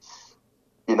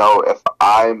if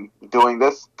I'm doing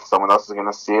this, someone else is going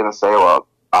to see it and say, well,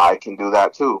 I can do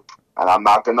that too, and I'm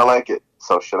not going to like it,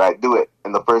 so should I do it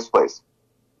in the first place?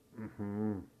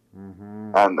 And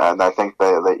I think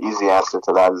the easy answer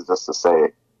to that is just to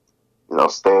say,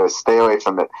 stay away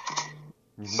from it.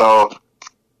 So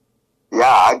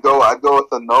I'd go with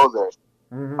the no there.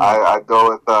 I'd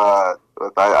go with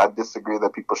I disagree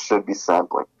that people should be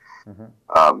sampling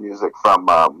music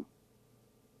from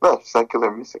secular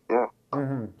music. Yeah.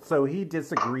 So he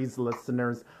disagrees,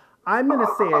 listeners. I'm gonna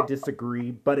say I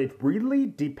disagree, but it really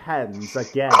depends.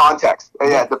 Again, Context. Yeah,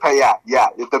 yes, it depends. Yeah,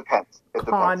 it depends. It depends.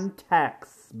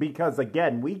 context. Because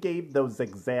again, we gave those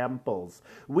examples.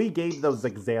 We gave those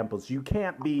examples. You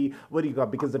can't be what do you call?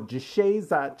 Because if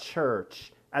Jashay's at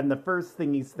church and the first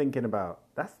thing he's thinking about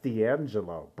that's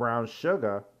D'Angelo, Brown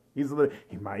Sugar. He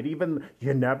might even,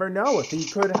 you never know if he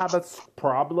could have a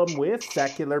problem with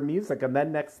secular music. And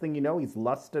then next thing you know, he's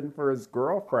lusting for his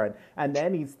girlfriend. And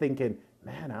then he's thinking,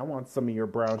 man, I want some of your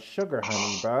brown sugar,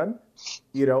 honey bun.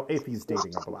 You know, if he's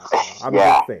dating a black girl. I'm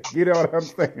Yeah. just saying. You know what I'm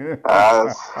saying?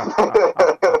 Uh,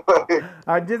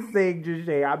 I'm just saying,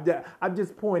 Jay. I'm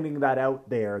just pointing that out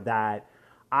there that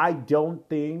I don't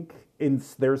think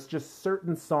there's just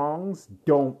certain songs,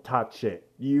 don't touch it.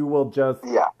 You will just,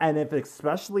 yeah. and if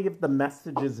especially if the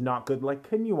message is not good, like,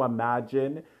 can you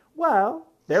imagine? Well,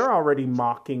 they're already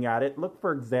mocking at it. Look,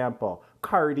 for example,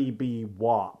 Cardi B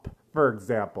WAP. For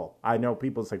example, I know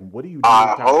people saying, "What are you doing?"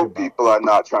 I hope about? people are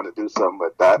not trying to do something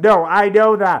with that. No, I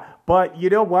know that, but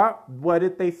you know what? What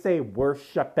did they say?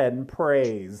 Worship and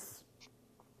praise.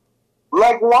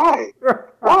 Like, why?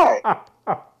 Why?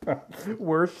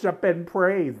 Worship and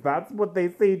praise. That's what they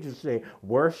say to say.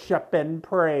 Worship and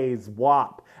praise.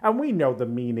 WAP. And we know the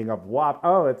meaning of WAP.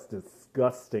 Oh, it's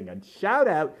disgusting. And shout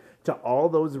out to all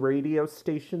those radio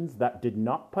stations that did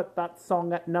not put that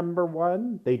song at number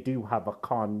one. They do have a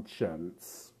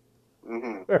conscience.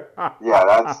 Hmm. Yeah,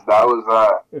 that was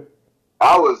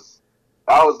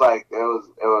like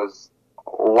it was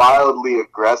wildly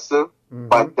aggressive. Mm-hmm.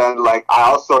 But then, like, I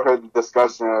also heard the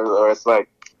discussion where it's like,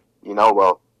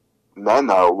 well, men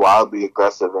are wildly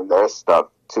aggressive in their stuff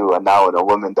too, and now when a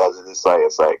woman does it, it's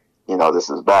like, this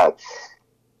is bad.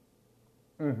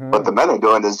 Mm-hmm. But the men are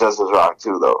doing this just as wrong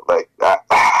too, though. Like,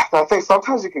 I think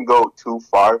sometimes you can go too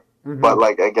far. Mm-hmm. But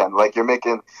like again, like if you're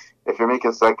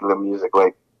making secular music,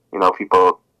 like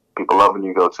people love when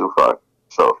you go too far.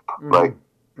 So Mm-hmm. like,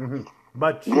 mm-hmm.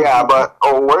 But yeah, but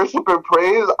worship and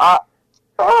praise, wow.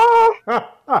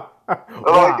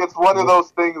 like it's one of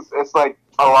those things. It's like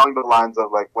along the lines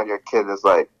of like when your kid is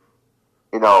like,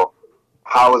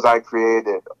 how was I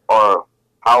created, or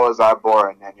how was I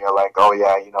born, and you're like, oh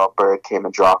yeah, a bird came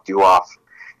and dropped you off.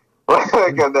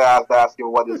 Like, and they have to ask you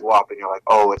what is WAP, and you're like,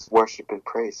 oh, it's worship and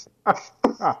praise. And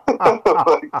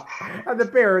the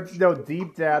parents know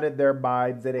deep down in their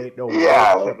minds it ain't no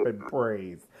worship and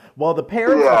praise. Well, the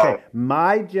parents, okay,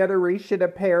 my generation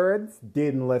of parents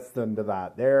didn't listen to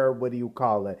that. They're, what do you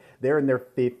call it? They're in their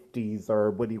 50s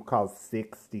or what do you call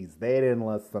 60s. They didn't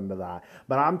listen to that.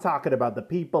 But I'm talking about the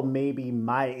people maybe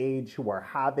my age who are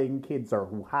having kids or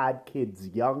who had kids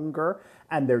younger,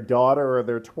 and their daughter or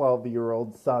their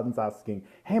 12-year-old son's asking,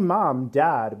 hey, Mom,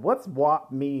 Dad, what's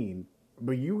WAP mean?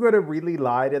 But you going to really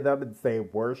lie to them and say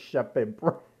worship and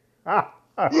praise?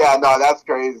 Yeah, no, that's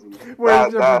crazy.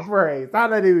 Worship and praise.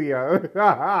 Hallelujah.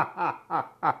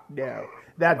 No,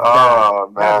 that's bad.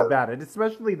 Man. That's bad. And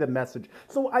especially the message.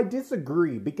 So I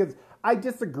disagree because I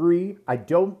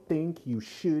don't think you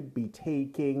should be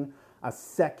taking a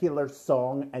secular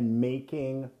song and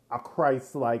making a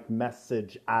Christ-like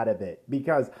message out of it.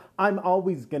 Because I'm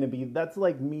always going to be, that's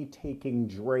like me taking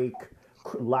Drake,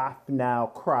 laugh now,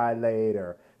 cry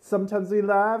later. Sometimes we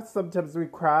laugh, sometimes we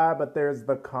cry, but there's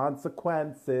the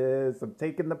consequences of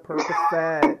taking the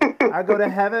Percocet. I go to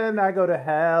heaven, I go to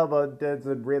hell, but does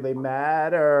it really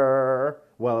matter?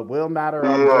 Well, it will matter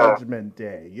on Judgment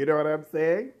Day. You know what I'm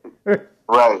saying?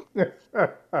 Right.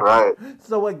 Right.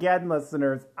 So again,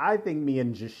 listeners, I think me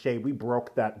and Jishay, we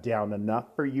broke that down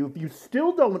enough for you. If you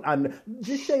still don't,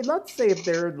 Jishay, let's say if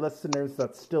there are listeners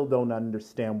that still don't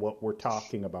understand what we're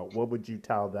talking about, what would you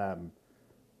tell them?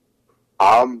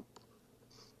 If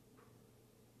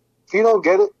you don't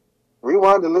get it,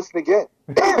 rewind and listen again.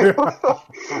 Yeah,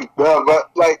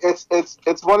 but like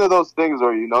it's one of those things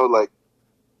where you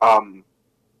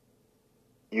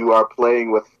are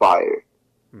playing with fire,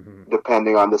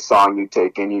 depending on the song you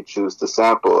take and you choose to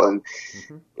sample, and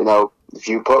if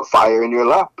you put fire in your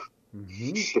lap,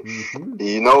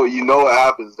 you know what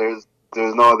happens. There's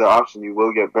no other option. You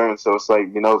will get burned. So it's like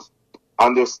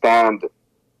understand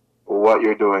what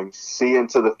you're doing, see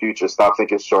into the future, stop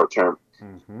thinking short term.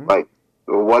 Like,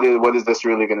 what is this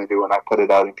really going to do when I put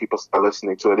it out and people start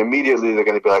listening to it? Immediately they're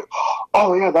going to be like,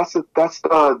 oh yeah, that's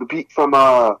the beat from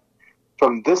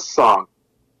this song.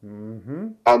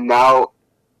 And now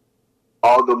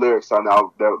all the lyrics are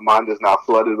now, their mind is now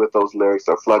flooded with those lyrics,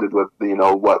 are flooded with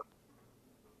what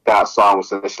that song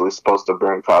was initially supposed to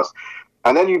bring across.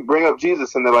 And then you bring up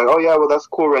Jesus and they're like, oh yeah, well that's a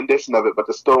cool rendition of it, but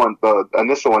the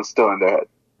initial one's still in their head.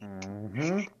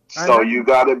 So you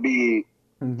gotta be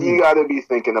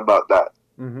thinking about that.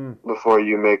 Mm-hmm. before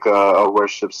you make a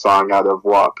worship song out of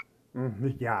WAP.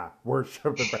 Yeah,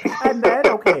 worship and praise. And then,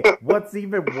 okay, what's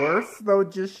even worse though,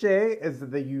 Jishay, is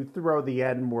that you throw the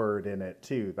N word in it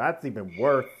too. That's even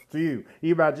worse too.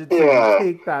 You imagine, so you Yeah,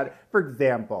 take that, for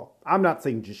example. I'm not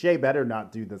saying Jishay better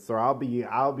not do this, or I'll be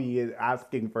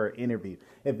asking for an interview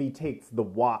if he takes the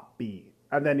WAP beat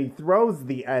and then he throws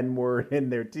the N word in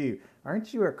there too.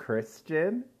 Aren't you a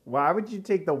Christian? Why would you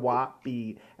take the WAP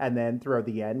beat and then throw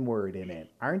the N word in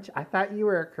it? Aren't you? I thought you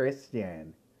were a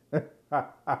Christian.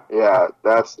 yeah,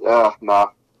 that's no,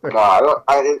 no. I don't.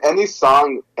 In any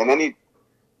song, in any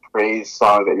praise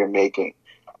song that you're making,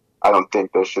 I don't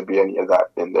think there should be any of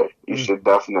that in there. You should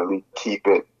definitely keep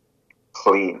it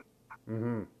clean.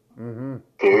 Mm-hmm. Mm-hmm.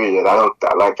 Period. I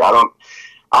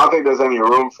don't think there's any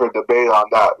room for debate on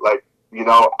that. Like,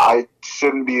 I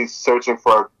shouldn't be searching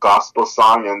for a gospel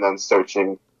song and then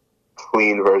searching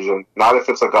clean version. Not if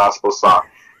it's a gospel song.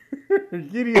 Can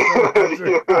you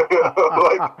imagine?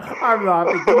 I'm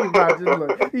laughing.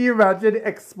 Can you imagine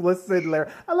explicit lyric?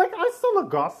 I saw a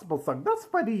gospel song. That's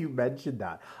funny you mentioned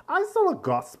that. I saw a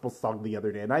gospel song the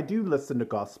other day, and I do listen to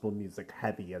gospel music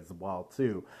heavy as well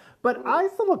too. But I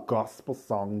saw a gospel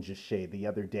song, Jishay, the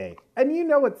other day, and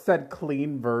it said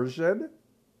clean version.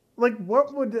 Like,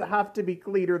 what would have to be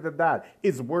cleaner than that?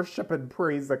 Is worship and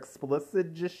praise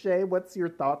explicit, Jishay? What's your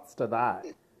thoughts to that?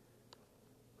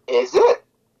 Is it?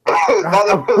 Is that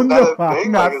a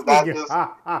thing? Like, is that just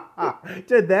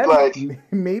To them, like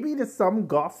maybe to some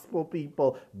gospel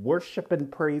people, worship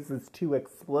and praise is too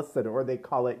explicit, or they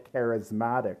call it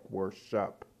charismatic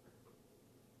worship.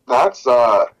 that's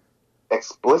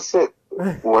explicit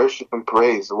worship and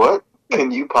praise? What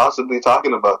can you possibly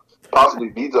talking about? Possibly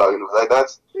be talking about? Like,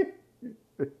 that's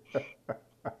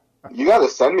you got to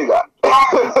send me that.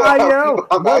 I know.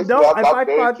 I'm Well, actually, no. I'm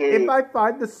very If curious. I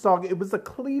find the song, it was a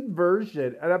clean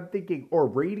version, and I'm thinking, or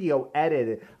radio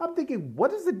edited. I'm thinking,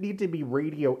 what does it need to be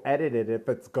radio edited if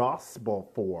it's gospel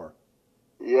for?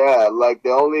 Yeah, like the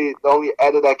only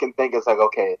edit I can think is like,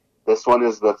 okay, this one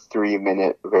is the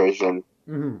 3-minute version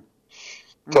Mm-hmm.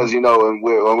 because when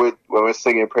we're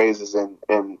singing praises in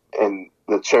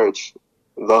the church,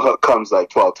 the hook comes like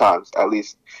 12 times at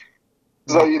least.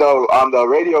 So on the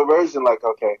radio version, like,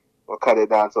 okay, we'll cut it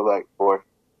down to like 4.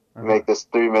 Make this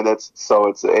 3 minutes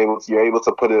so you're able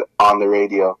to put it on the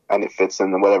radio and it fits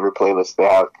in whatever playlist they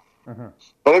have. Uh-huh.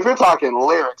 But if you're talking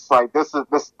lyrics, like this is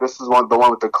the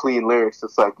one with the clean lyrics.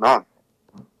 It's like, man,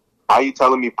 how are you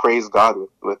telling me praise God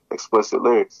with explicit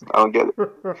lyrics? I don't get it.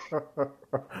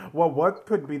 Well, what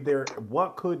could be there?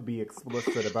 What could be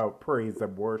explicit about praise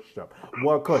and worship?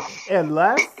 What could,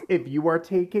 unless if you are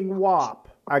taking WAP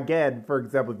again, for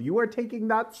example, if you are taking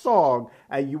that song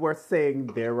and you are saying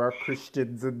there are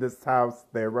Christians in this house,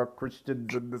 there are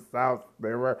Christians in this house,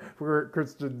 there are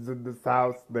Christians in this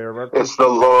house, there are. It's the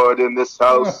Lord in this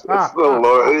house. It's the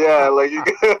Lord. Yeah, like you.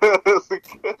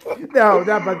 No,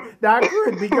 but that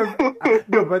could because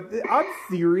no, but I'm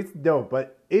serious. No,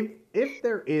 but if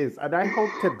there is, and I hope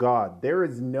to God there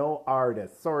is no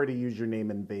artist. Sorry to use your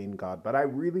name in vain, God, but I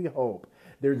really hope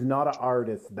there's not an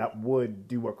artist that would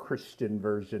do a Christian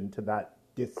version to that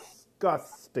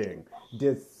disgusting.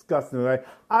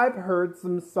 I've heard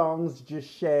some songs,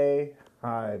 Jishay.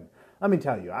 Let me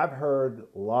tell you, I've heard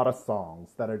a lot of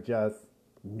songs that are just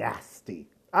nasty.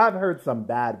 I've heard some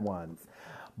bad ones.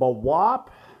 But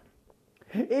WAP,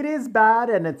 it is bad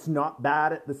and it's not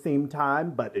bad at the same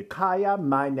time. But Kaya,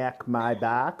 my neck, my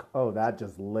back, oh, that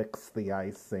just licks the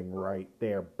icing right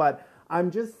there. But I'm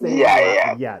just saying,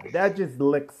 yeah, that just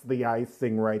licks the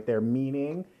icing right there.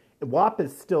 Meaning, WAP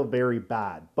is still very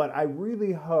bad. But I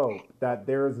really hope that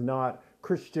there's not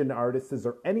Christian artists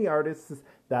or any artists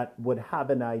that would have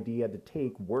an idea to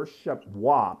take worship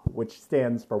WAP, which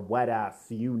stands for wet ass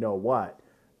you know what.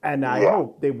 And I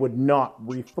hope they would not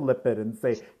reflip it and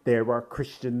say, there are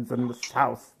Christians in this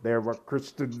house. There are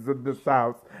Christians in this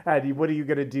house. And what are you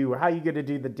going to do? How are you going to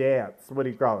do the dance? What do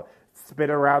you call it?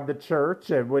 Spin around the church?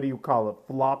 And what do you call it?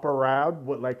 Flop around?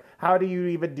 How do you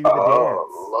even do the dance?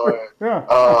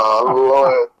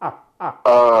 Oh,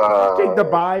 Lord. Take the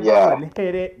Bible and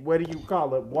hit it. What do you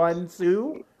call it? 1,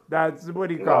 2? That's what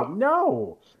do you call it?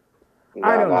 No.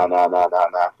 I don't know.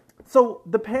 No. So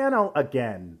the panel,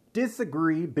 again,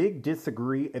 big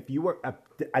disagree if you were,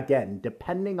 again,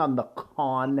 depending on the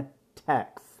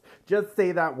context. Just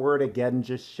say that word again,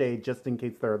 just in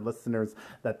case there are listeners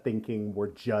that thinking we're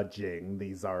judging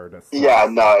these artists. Yeah,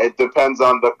 no, it depends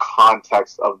on the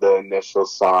context of the initial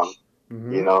song,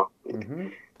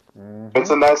 If it's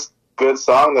a nice, good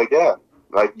song, like, yeah,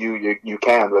 like you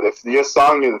can. But if the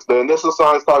initial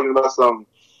song is talking about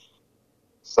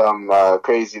some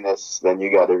craziness, then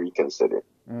you got to reconsider.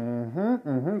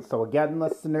 So again,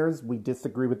 listeners, we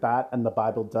disagree with that, and the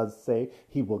Bible does say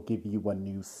He will give you a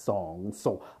new song.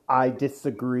 So I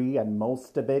disagree, and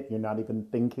most of it, you're not even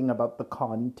thinking about the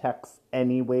context,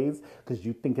 anyways, because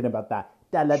you're thinking about that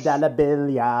dollar dollar bill,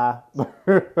 yeah.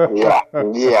 Yeah,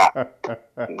 yeah,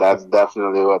 that's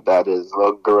definitely what that is. A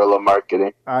little guerrilla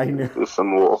marketing. I know. Do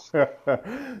some wool.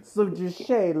 So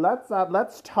Jashay,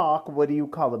 let's talk. What do you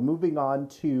call it? Moving on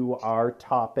to our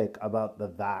topic about the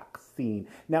vaccine.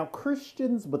 Now,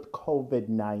 Christians with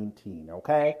COVID-19.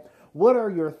 Okay, what are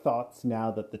your thoughts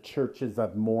now that the churches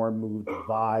have more moved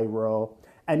viral,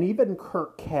 and even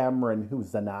Kirk Cameron,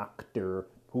 who's an actor,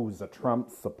 who's a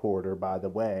Trump supporter, by the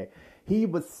way, he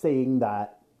was saying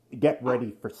that get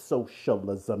ready for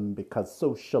socialism because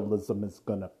socialism is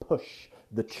going to push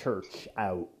the church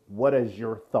out. What is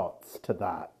your thoughts to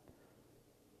that?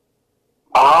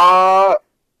 Uh,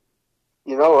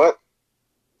 you know what?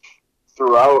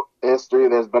 Throughout history,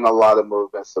 there's been a lot of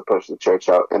movements to push the church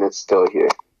out, and it's still here.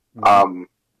 Mm-hmm.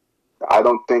 I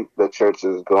don't think the church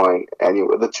is going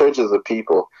anywhere. The church is a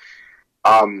people.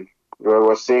 Um,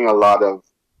 we're seeing a lot of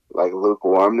like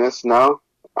lukewarmness now.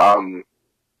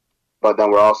 But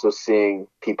then we're also seeing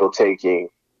people taking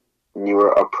newer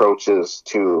approaches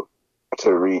to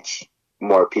reach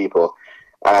more people.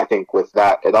 And I think with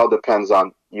that, it all depends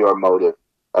on your motive.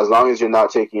 As long as you're not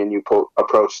taking a new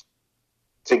approach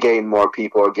to gain more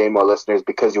people or gain more listeners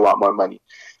because you want more money,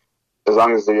 as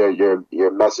long as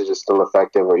your message is still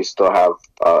effective or you still have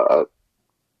a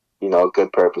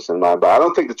good purpose in mind. But I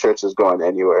don't think the church is going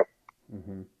anywhere.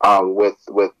 Mm-hmm.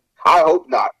 With I hope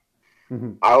not.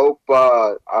 Mm-hmm.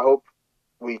 I hope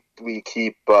we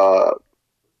keep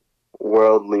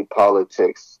worldly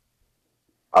politics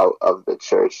out of the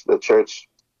church. The church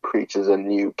preaches a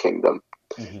new kingdom.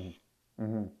 Mm-hmm.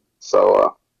 Mm-hmm.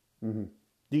 So Mm-hmm.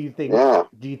 Do you think yeah.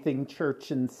 do you think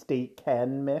church and state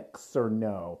can mix or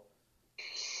no?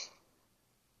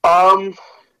 I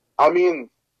mean,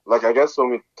 like I guess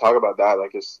when we talk about that,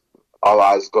 like it's all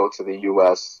eyes go to the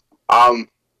U.S.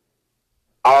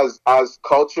 As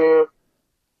culture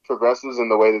progresses in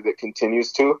the way that it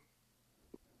continues to,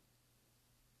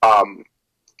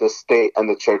 the state and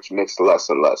the church mix less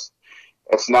and less.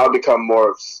 It's now become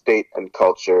more of state and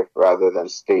culture rather than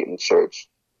state and church.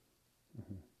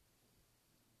 Mm-hmm.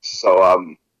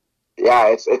 So yeah,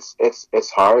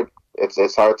 it's hard.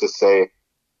 It's hard to say.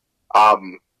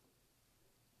 Um,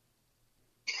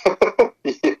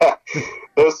 yeah,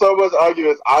 there's so much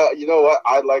arguments. You know what?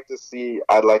 I'd like to see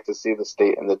the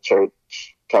state and the church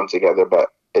come together, but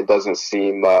it doesn't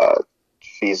seem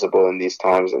feasible in these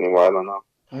times anymore. I don't know.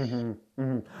 Mm-hmm,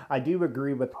 mm-hmm. I do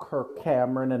agree with Kirk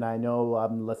Cameron, and I know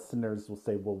listeners will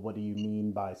say, well, what do you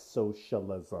mean by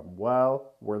socialism?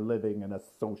 Well, we're living in a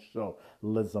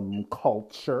socialism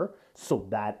culture, so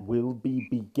that will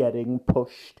be getting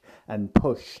pushed and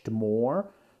pushed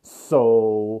more.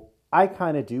 So I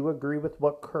kind of do agree with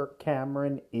what Kirk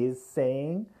Cameron is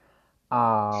saying.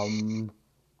 Um,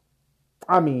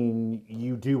 I mean,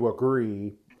 you do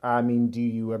agree. I mean, do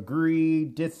you agree,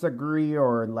 disagree,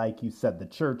 or like you said, the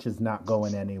church is not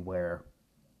going anywhere?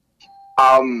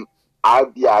 Um, I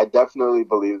definitely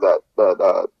believe that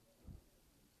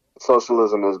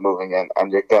socialism is moving in,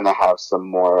 and you're gonna have some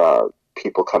more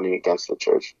people coming against the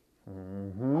church.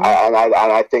 Mm-hmm. And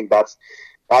I think that's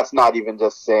not even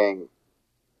just saying.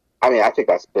 I mean, I think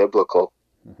that's biblical.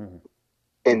 Mm-hmm.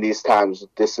 In these times,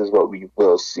 this is what we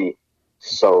will see.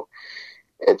 So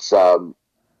it's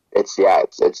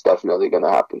definitely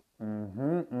gonna happen.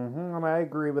 Mm-hmm, mm-hmm. And I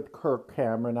agree with Kirk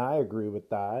Cameron. I agree with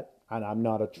that. And I'm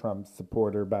not a Trump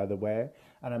supporter, by the way.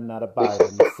 And I'm not a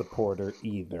Biden supporter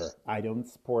either. I don't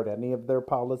support any of their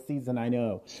policies. And I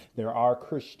know there are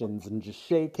Christians, and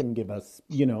Jashay can give us,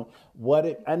 what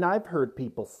it. And I've heard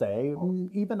people say,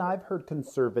 even I've heard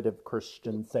conservative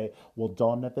Christians say, well,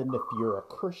 Donovan, if you're a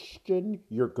Christian,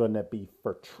 you're going to be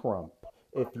for Trump.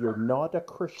 If you're not a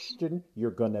Christian,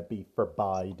 you're going to be for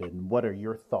Biden. What are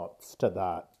your thoughts to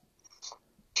that?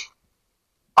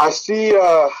 I see.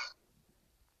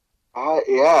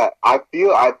 Yeah, I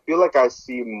feel like I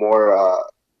see more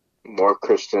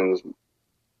Christians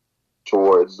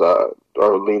towards or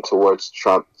lean towards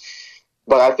Trump,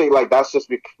 but I think like that's just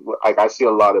because like I see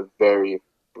a lot of very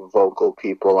vocal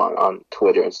people on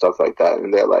Twitter and stuff like that,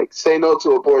 and they're like, "Say no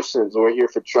to abortions. We're here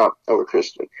for Trump, and we're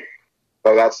Christian."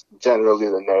 Like that's generally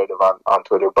the narrative on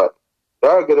Twitter, but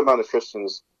there are a good amount of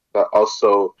Christians that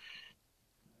also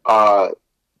uh,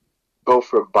 go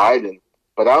for Biden.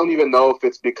 But I don't even know if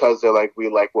it's because they're like, we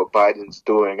like what Biden's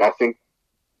doing. I think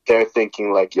they're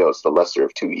thinking like, yo, it's the lesser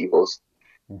of two evils.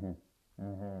 Mm-hmm.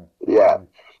 Mm-hmm. Yeah.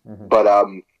 Mm-hmm. Hmm. But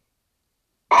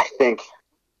I think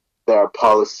there are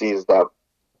policies that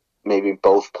maybe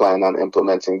both plan on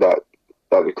implementing that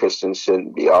the Christians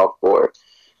shouldn't be all for.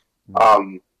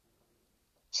 Um,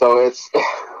 so it's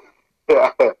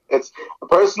it's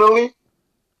personally,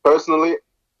 personally,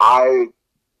 I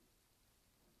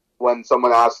when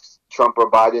someone asks Trump or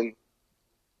Biden,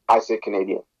 I say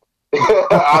Canadian.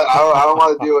 I don't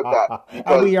want to deal with that And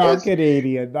because we are it's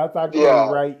Canadian. That's actually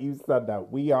yeah, right. You said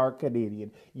that. We are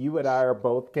Canadian. You and I are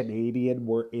both Canadian.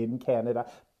 We're in Canada.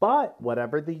 But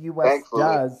whatever the US thankfully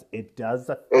does, it does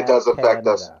it does affect affect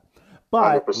us Canada. 100%.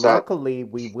 But luckily,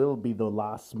 we will be the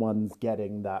last ones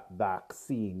getting that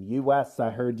vaccine. US, I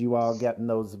heard you all getting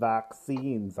those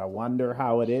vaccines. I wonder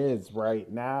how it is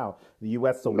right now. The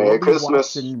US, so we'll Merry be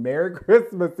Christmas. watching. Merry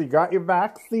Christmas. You got your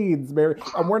vaccines.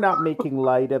 And we're not making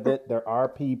light of it. There are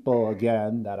people,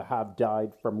 again, that have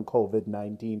died from COVID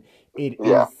 19. It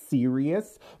Yeah, is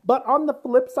serious. But on the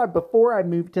flip side, before I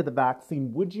move to the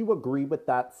vaccine, would you agree with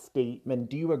that statement?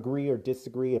 Do you agree or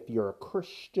disagree? If you're a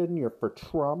Christian, you're for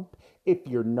Trump. If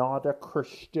you're not a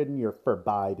Christian, you're for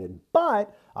Biden.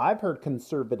 But I've heard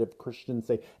conservative Christians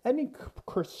say any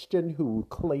Christian who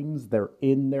claims they're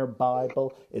in their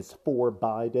Bible is for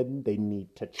Biden. They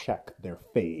need to check their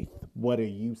faith. What do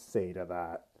you say to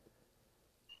that?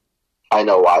 I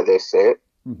know why they say it.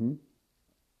 Mm-hmm.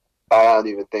 I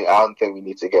don't think we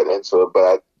need to get into it,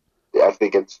 but I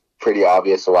think it's pretty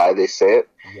obvious why they say it.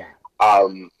 Yeah.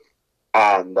 Um,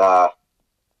 and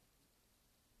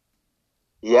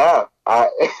yeah, I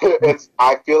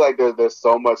feel like there's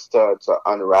so much to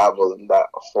unravel in that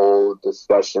whole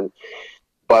discussion.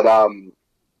 But I'm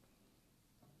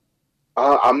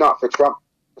not for Trump,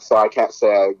 so I can't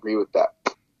say I agree with that.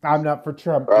 I'm not for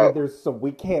Trump Right? either, so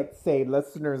we can't say,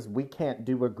 listeners, we can't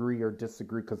do agree or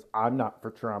disagree because I'm not for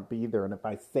Trump either. And if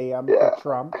I say I'm for Yeah,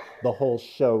 Trump, the whole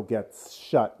show gets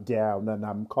shut down and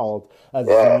I'm called a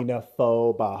yeah.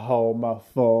 xenophobe, a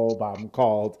homophobe. I'm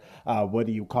called, what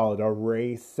do you call it, a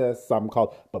racist. I'm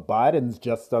called, but Biden's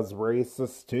just as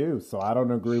racist too, so I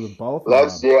don't agree with both of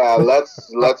Let's them. yeah,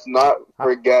 let's not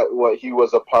forget what he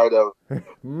was a part of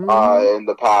Mm-hmm. in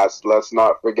the past. Let's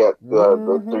not forget the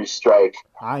Mm-hmm. three strike.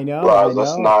 I know, I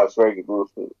Let's know, not forget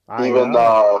I even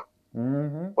know.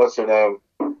 Mm-hmm. what's her name?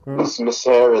 Miss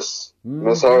Harris.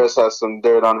 Miss Mm-hmm. Harris has some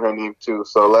dirt on her name too.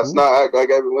 So let's Ooh. not act like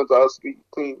everyone's all squeaky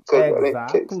clean because that ain't the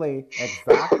case. Exactly,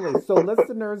 exactly. So,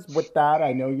 listeners, with that,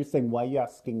 I know you're saying, why are you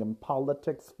asking in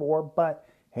politics for? But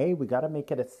hey, we got to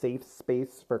make it a safe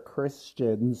space for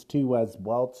Christians too, as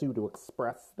well, too, to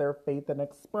express their faith and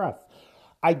express.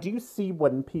 I do see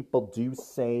when people do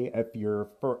say if you're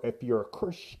a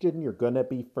Christian, you're gonna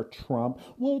be for Trump.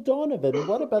 Well, Donovan,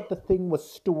 what about the thing with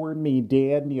Stormy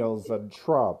Daniels and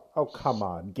Trump? Oh, come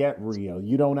on, get real.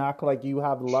 You don't act like you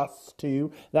have lust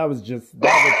too. That was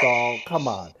all. Come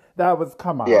on,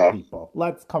 come on, Yeah, people.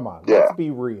 Let's come on. Let's yeah, be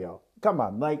real. Come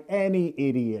on, like any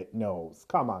idiot knows.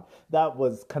 Come on, that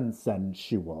was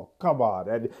consensual. Come on,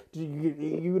 and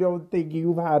you don't think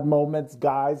you've had moments,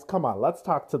 guys? Come on, let's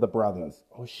talk to the brothers.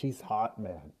 Oh, she's hot,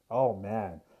 man. Oh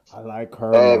man, I like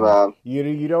her, hey man. man.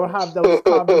 You don't have those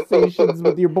conversations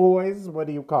with your boys. What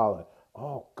do you call it?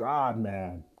 Oh God,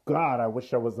 man. God, I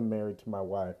wish I wasn't married to my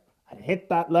wife. I hit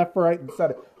that left, right, and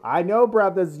said it. I know,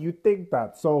 brothers, you think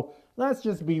that. So let's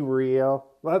just be real.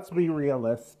 Let's be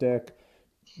realistic.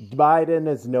 Biden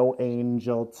is no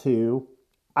angel, too.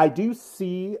 I do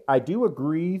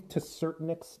agree to a certain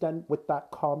extent with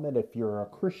that comment. If you're a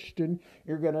Christian,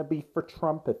 you're going to be for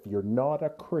Trump. If you're not a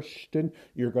Christian,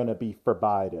 you're going to be for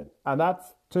Biden. And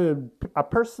that's to a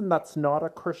person that's not a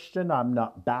Christian. I'm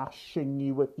not bashing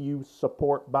you if you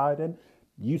support Biden.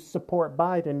 You support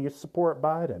Biden, you support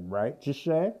Biden, right? Just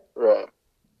say? Right,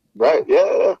 right.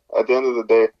 Yeah, yeah. At the end of the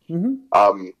day,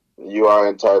 Mm-hmm. you are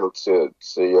entitled to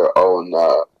your own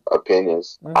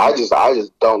opinions. Mm-hmm. I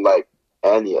just don't like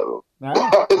any of them.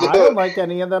 Yeah, I don't like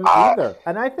any of them I either.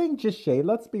 And I think, just Shay,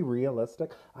 let's be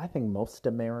realistic. I think most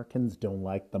Americans don't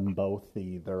like them both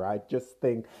either. I just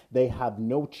think they have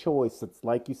no choice. It's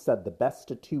like you said, the best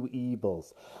of two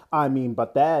evils. I mean,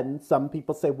 but then some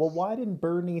people say, well, why didn't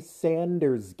Bernie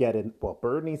Sanders get in? Well,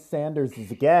 Bernie Sanders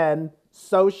is again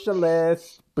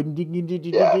socialist. Bing, ding, ding, ding,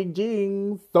 ding, yeah, ding,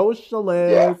 ding, yeah.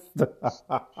 socialist.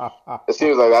 It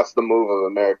seems like that's the move of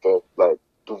America. Like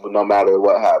no matter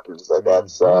what happens, like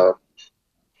Hmm.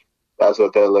 that's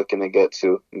what they're looking to get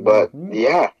to. But Hmm.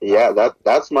 yeah, yeah, That's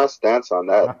that's my stance on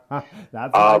that.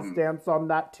 That's my Um, stance on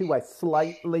that too. I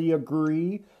slightly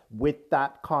agree with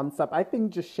that concept. I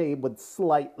think Jashay would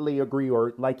slightly agree,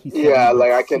 or like he said, he yeah, would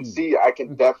like see. I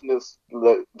can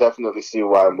definitely see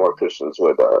why more Christians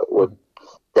would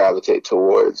gravitate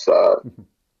towards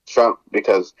Trump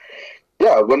because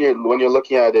when you're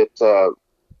looking at it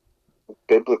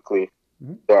biblically,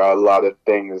 Mm-hmm. there are a lot of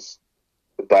things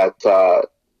that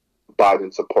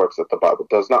Biden supports that the Bible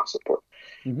does not support,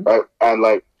 Mm-hmm. right? And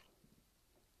like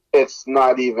it's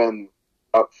not even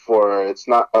it's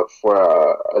not up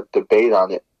for a debate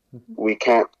on it. Mm-hmm. We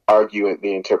can't argue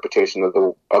the interpretation of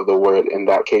the word in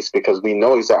that case because we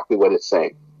know exactly what it's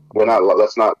saying.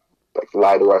 Let's not like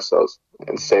lie to ourselves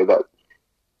and say that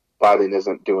Biden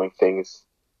isn't doing things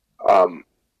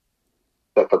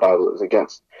that the Bible is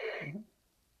against. Mm-hmm.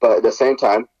 But at the same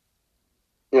time,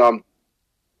 I'm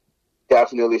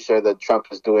definitely sure that Trump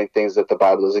is doing things that the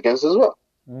Bible is against as well.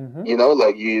 Mm-hmm.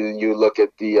 Like you look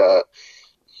at the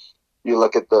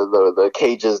the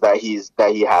cages that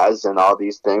he has and all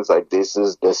these things. Like this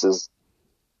is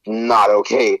not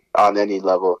okay on any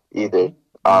level either.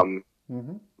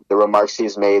 Mm-hmm. The remarks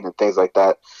he's made and things like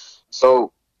that.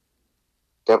 So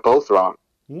they're both wrong.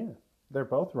 Yeah, they're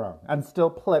both wrong. I'm still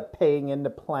paying into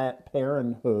Planned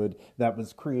Parenthood that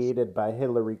was created by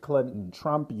Hillary Clinton.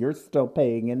 Trump, you're still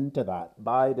paying into that.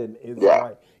 Biden is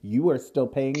right. You are still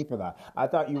paying for that. I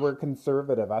thought you were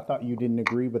conservative. I thought you didn't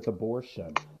agree with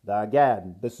abortion.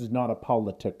 Again, this is not a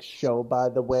politics show, by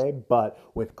the way, but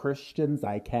with Christians,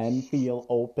 I can feel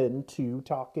open to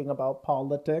talking about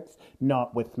politics.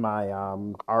 Not with my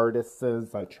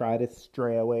artists. I try to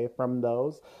stray away from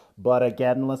those. But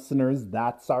again, listeners,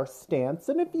 that's our stance.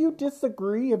 And if you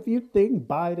disagree, if you think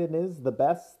Biden is the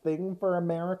best thing for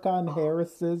America and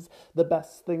Harris is the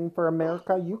best thing for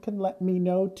America, you can let me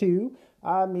know too.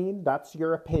 I mean, that's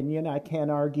your opinion. I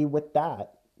can't argue with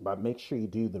that. But make sure you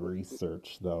do the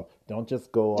research, though. Don't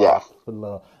just go off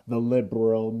the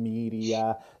liberal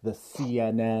media, the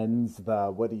CNNs,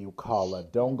 what do you call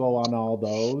it? Don't go on all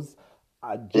those.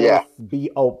 Just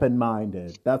be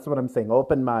open-minded. That's what I'm saying,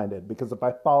 open-minded. Because if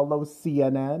I follow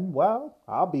CNN, well,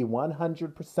 I'll be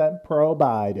 100%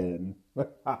 pro-Biden.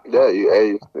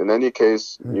 In any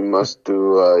case, you must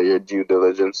do your due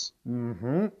diligence.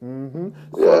 Mm-hmm, mm-hmm.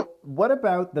 So what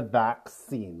about the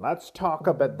vaccine? Let's talk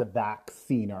about the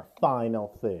vaccine, our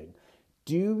final thing.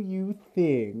 Do you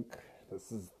think,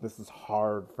 this is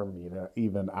hard for me to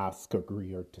even ask,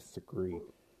 agree, or disagree.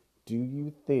 Do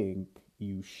you think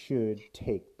you should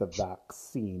take the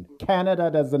vaccine?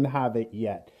 Canada doesn't have it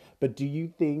yet, but do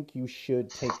you think you should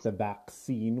take the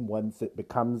vaccine once it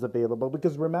becomes available?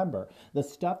 Because remember, the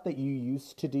stuff that you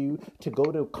used to do to go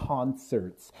to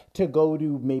concerts, to go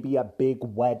to maybe a big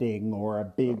wedding or a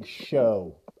big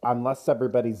show, unless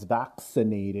everybody's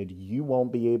vaccinated, you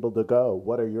won't be able to go.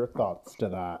 What are your thoughts to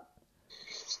that?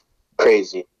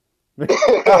 Crazy.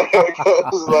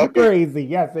 Crazy.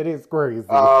 Yes, it is crazy.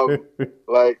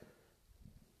 Like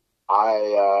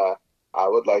I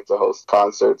would like to host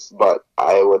concerts, but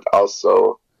I would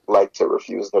also like to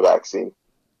refuse the vaccine.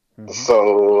 Mm-hmm.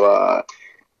 So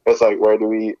it's like, where do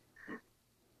we,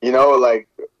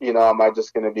 am I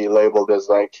just going to be labeled as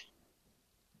like,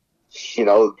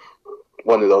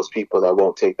 one of those people that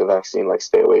won't take the vaccine, like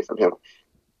stay away from him?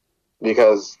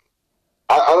 Because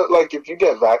I like, if you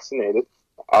get vaccinated,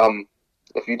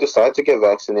 if you decide to get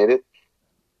vaccinated,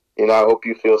 I hope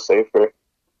you feel safer.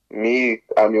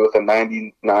 With a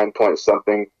 99 point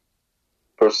something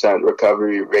 %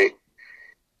 recovery rate,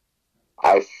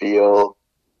 I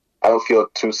don't feel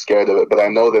too scared of it, but I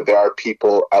know that there are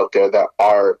people out there that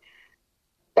are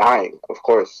dying, of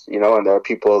course, and there are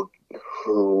people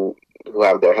who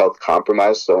have their health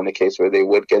compromised. So in the case where they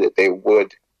would get it, they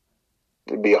would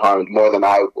be harmed more than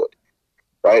I would,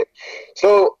 right?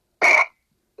 So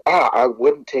I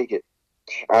wouldn't take it.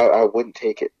 I wouldn't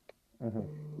take it. Mm-hmm.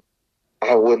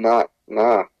 I would not.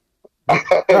 Nah.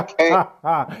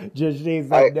 Jashay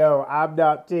said, no, I'm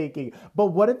not taking. But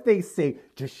what if they say,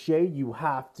 Jashay, you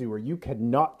have to, or you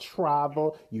cannot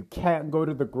travel, you can't go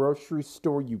to the grocery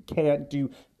store, you can't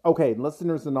do. Okay,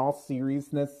 listeners, in all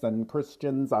seriousness, and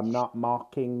Christians, I'm not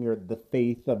mocking the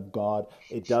faith of God.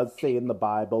 It does say in the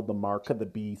Bible, the mark of the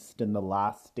beast in the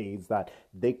last days, that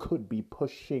they could be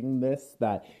pushing this,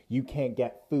 that you can't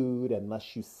get food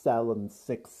unless you sell in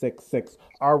 666.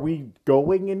 Are we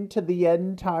going into the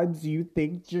end times, you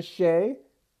think, Jashay?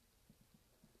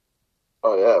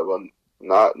 Oh, yeah, well,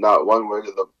 not one word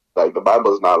of the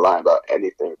Bible is not lying about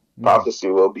anything. Mm-hmm.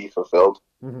 Prophecy will be fulfilled.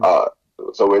 Mm-hmm.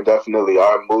 So we definitely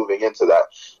are moving into that.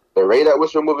 The rate at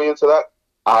which we're moving into that,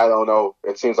 I don't know.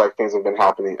 It seems like things have been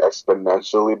happening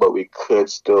exponentially, but we could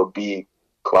still be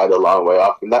quite a long way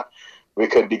off from that. We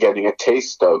could be getting a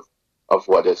taste of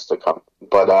what is to come.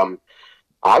 But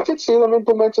I could see them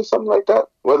implementing something like that,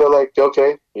 where they're like,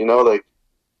 okay, like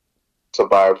to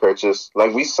buy or purchase.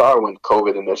 Like we saw when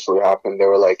COVID initially happened, they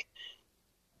were like,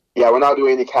 yeah, we're not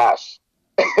doing any cash.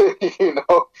 you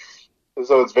know.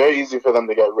 So it's very easy for them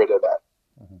to get rid of that.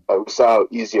 Mhm. We saw how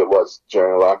easy it was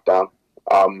during lockdown.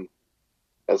 Um,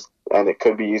 and it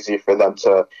could be easy for them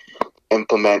to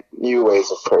implement new ways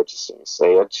of purchasing,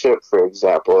 say a chip, for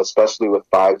example, especially with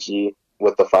 5G,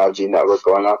 with the 5G network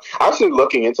going on. Actually,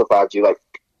 looking into 5G, like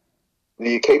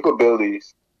the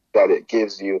capabilities that it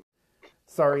gives you.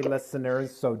 Sorry,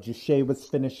 listeners. So Joshay was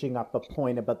finishing up a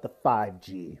point about the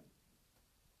 5G.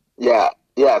 Yeah,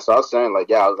 yeah. So I was saying, like,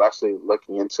 yeah, I was actually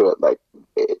looking into it. Like,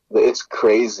 it's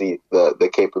crazy the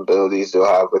capabilities you'll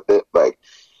have with it. Like,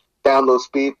 download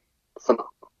speed,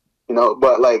 you know.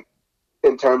 But like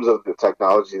in terms of the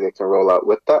technology they can roll out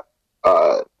with that,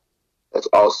 uh, it's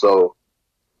also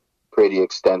pretty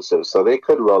extensive. So they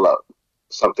could roll out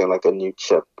something like a new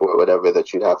chip or whatever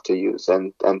that you'd have to use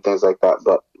and things like that.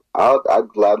 But I'd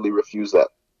gladly refuse that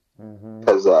Mm-hmm.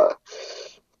 because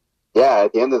yeah,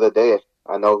 at the end of the day,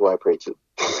 I know who I pray to.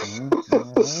 Mm-hmm.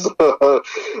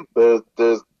 Mm-hmm. So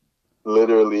there's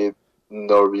literally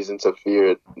no reason to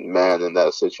fear man in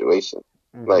that situation.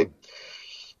 Mm-hmm. Like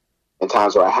in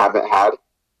times where I haven't had,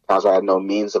 times where I had no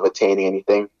means of attaining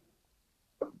anything,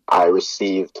 I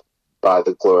received by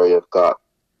the glory of God.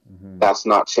 Mm-hmm. That's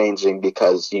not changing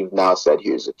because you've now said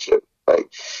here's a chip.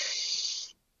 Like,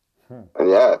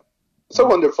 yeah, it's a Hmm.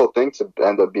 wonderful thing to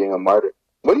end up being a martyr.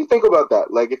 What do you think about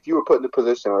that? Like, if you were put in a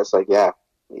position where it's like, yeah,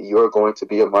 you're going to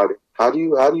be a martyr. How do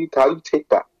you take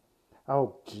that?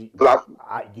 Oh, gee, Like,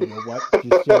 you know what,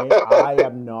 Jishay? I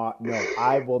am not, no,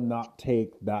 I will not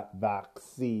take that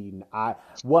vaccine.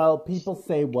 Well, people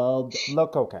say, well,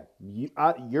 look, okay,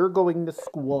 you're going to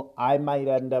school. I might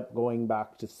end up going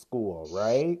back to school,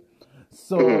 right? mhm,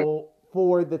 So,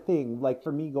 for the thing, like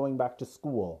for me going back to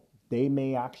school, they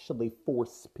may actually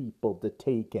force people to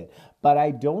take it. But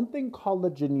I don't think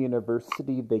college and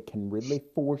university, they can really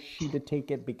force you to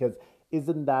take it because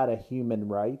isn't that a human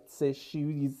rights issue?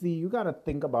 You see, you got to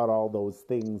think about all those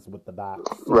things with the right,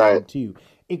 vaccine too.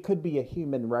 It could be a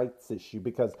human rights issue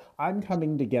because I'm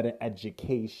coming to get an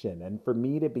education, and for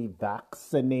me to be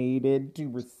vaccinated to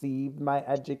receive my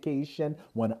education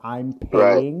when I'm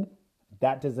right, paying,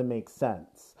 that doesn't make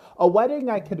sense. A wedding,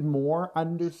 I could more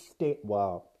understand.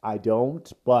 Well, I don't,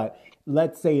 but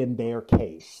let's say in their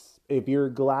case, if you're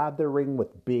gathering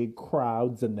with big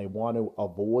crowds and they want to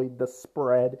avoid the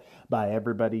spread by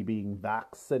everybody being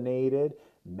vaccinated,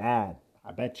 man,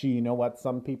 I bet you know what?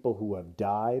 Some people who have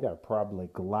died are probably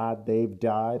glad they've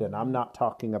died. And I'm not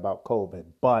talking about COVID,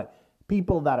 but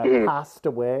people that have mhm. passed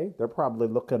away, they're probably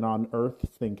looking on Earth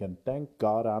thinking, thank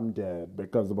God I'm dead.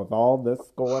 Because with all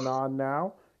this going on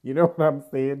now, you know what I'm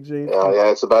saying, Yeah, Jason?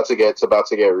 yeah, it's about to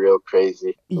get real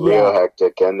crazy, real Yeah.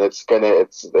 hectic, and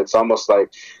it's almost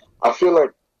like I feel like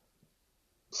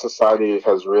society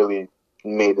has really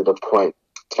made it a point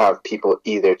to have people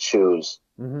either choose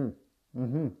Mm-hmm.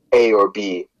 Mm-hmm. A or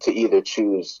B, to either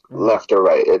choose Mm-hmm. left or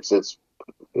right.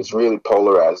 It's really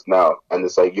polarized now, and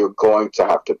it's like you're going to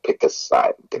have to pick a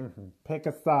side. Mm-hmm. Pick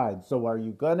a side. So, are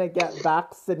you gonna get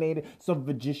vaccinated? So,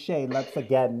 Vijay, let's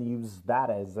again use that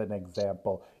as an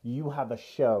example. You have a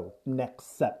show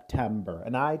next September,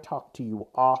 and I talked to you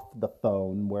off the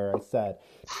phone where I said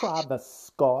Travis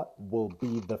Scott will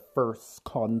be the first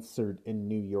concert in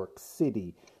New York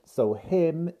City. So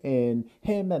him and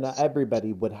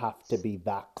everybody would have to be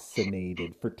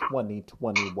vaccinated for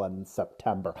 2021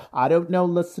 September. I don't know,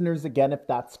 listeners, again, if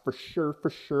that's for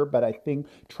sure, but I think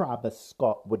Travis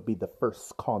Scott would be the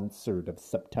first concert of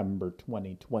September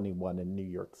 2021 in New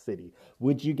York City.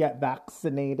 Would you get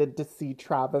vaccinated to see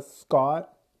Travis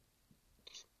Scott?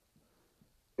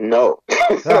 No,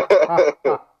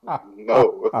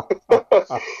 no.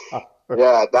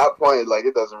 Yeah, at that point, like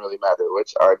it doesn't really matter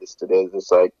which artist it is.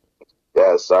 It's like,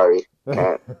 yeah, sorry,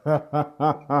 I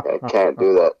can't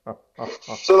do that.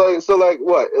 So like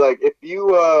what? Like if you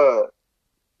were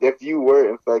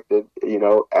infected,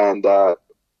 and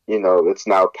it's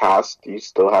now passed, you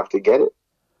still have to get it.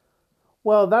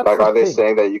 Well, that's Like, the are they thing.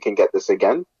 saying that you can get this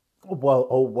again?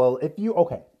 Well, if you,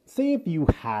 okay, say if you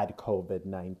had COVID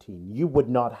 19, you would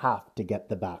not have to get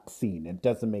the vaccine. It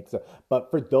doesn't make sense. But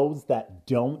for those that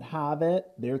don't have it,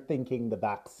 they're thinking the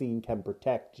vaccine can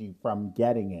protect you from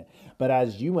getting it. But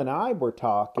as you and I were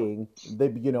talking,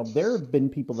 there have been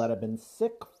people that have been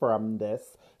sick from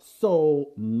this. So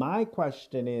my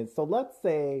question is, so let's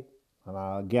say,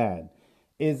 again,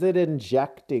 is it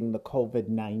injecting the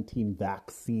COVID-19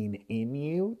 vaccine in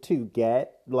you to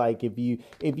get, like, if you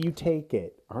take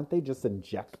it, aren't they just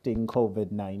injecting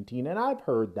COVID-19? And I've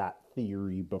heard that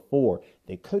theory before.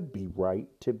 They could be right,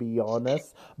 to be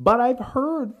honest, but I've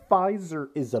heard Pfizer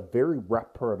is a very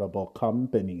reputable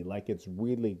company, like it's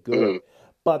really good. Mm,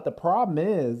 But the problem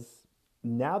is,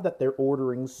 now that they're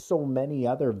ordering so many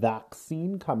other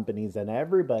vaccine companies and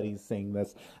everybody's saying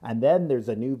this, and then there's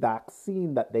a new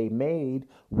vaccine that they made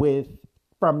with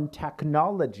from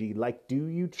technology. Like, do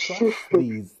you trust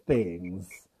these things?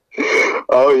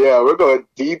 Oh yeah, we're going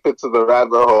deep into the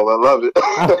rabbit hole. I love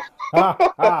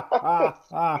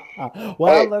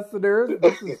Well, it. Hey, listeners,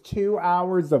 this is 2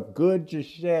 hours of good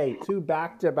Joshay, two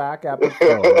back-to-back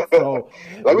episodes. So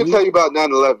let me tell we you about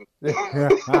 9/11.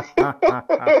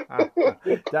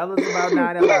 tell us about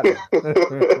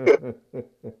 9/11.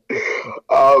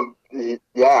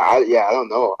 Yeah, I don't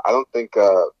know. I don't think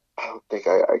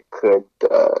I could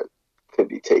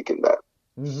be taking that.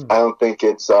 I Mhm. don't think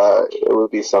it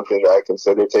would be something that I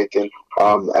consider taking.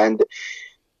 And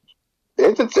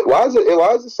why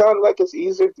does it sound like it's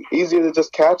easier to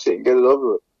just catch it and get it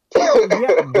over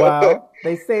Yeah, with? well,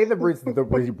 they say the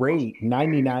rate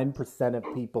 99% of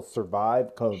people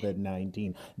survive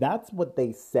COVID-19. That's what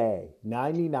they say. I'm a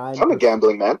 99%.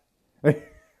 gambling man.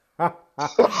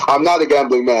 I'm not a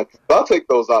gambling man, but I'll take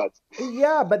those odds.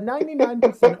 Yeah, but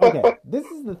 99%. Okay, this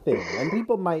is the thing, and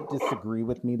people might disagree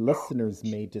with me, listeners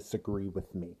may disagree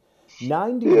with me. Yeah,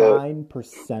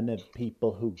 99% of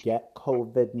people who get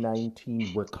COVID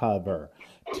 19 recover.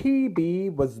 TB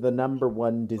was the number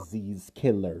one disease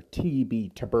killer.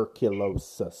 TB,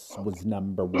 tuberculosis, was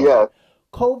number one. yeah,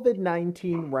 COVID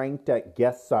 19 ranked at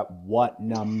guess at what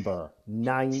number?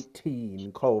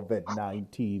 19 COVID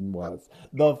 19 was.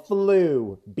 The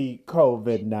flu beat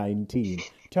COVID 19. yeah,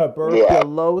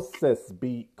 Tuberculosis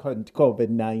beat COVID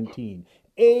 19.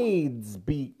 AIDS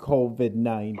beat COVID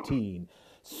 19.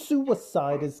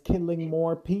 Suicide is killing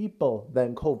more people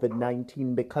than COVID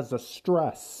 19 because of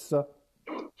stress.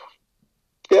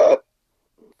 yeah,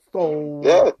 So,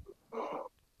 yeah.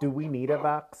 do we need a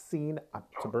vaccine?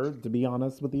 To be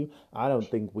honest with you, I don't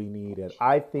think we need it.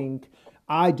 I think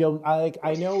I don't.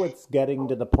 I know it's getting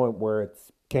to the point where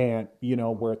it's can't,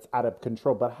 where it's out of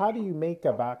control. But how do you make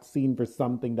a vaccine for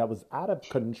something that was out of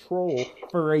control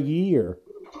for a year?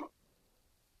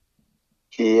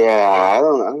 Yeah, I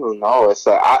don't know.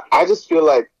 I just feel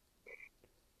like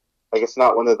it's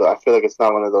not one of the. I feel like it's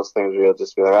not one of those things where you'll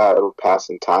just be like, ah, it'll pass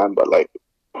in time. But like,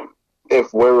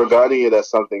 if we're regarding it as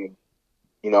something,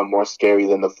 more scary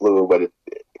than the flu, but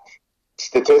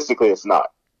statistically, it's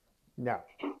not. No,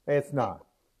 it's not.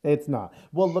 It's not.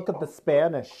 Well, look at the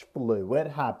Spanish flu. It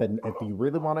happened, if you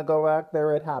really want to go back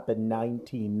there, it happened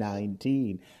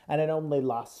 1919. And it only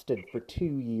lasted for 2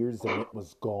 years and it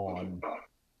was gone.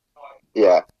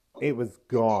 Yeah, It was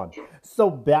gone. So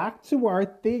back to our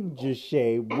thing,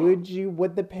 Jashay. Would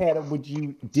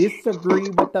you disagree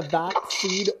with the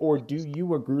vaccine or do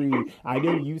you agree? I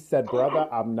know you said, brother,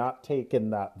 I'm not taking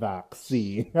that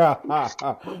vaccine.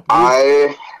 would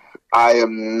I I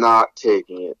am not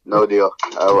taking it. No deal.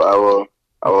 I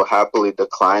will happily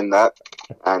decline that,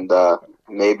 and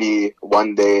maybe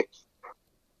one day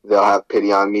they'll have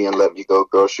pity on me and let me go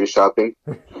grocery shopping,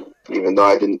 even though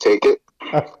I didn't take it.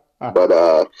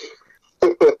 But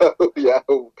yeah,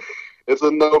 it's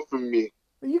a no from me.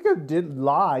 You could did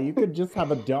lie. You could just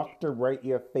have a doctor write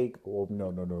you a fake. Oh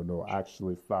no, no, no, no.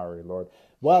 Actually, sorry, Lord.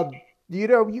 Well, you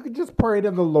could just pray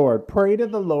to the Lord. Pray to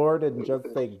the Lord and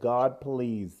just say, God,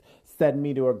 please send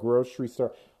me to a grocery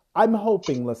store. I'm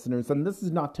hoping, listeners, and this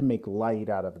is not to make light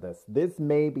out of this. This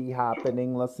may be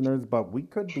happening, listeners, but we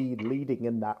could be leading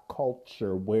in that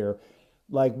culture where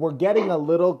like we're getting a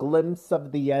little glimpse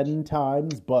of the end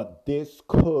times, but this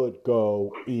could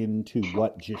go into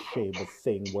what Jishay was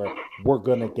saying, where we're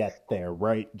gonna get there,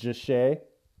 right, Jishay?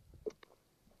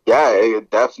 Yeah, it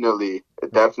definitely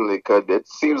could. It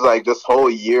seems like this whole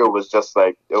year was just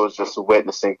like it was just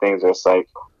witnessing things. Where it's like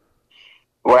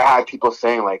where I had people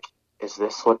saying like, "Is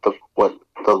this what the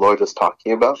Lord was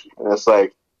talking about?" And it's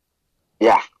like,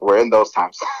 yeah, we're in those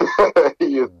times.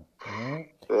 You, Mm-hmm.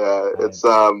 yeah, And it's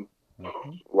mhm.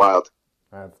 wild.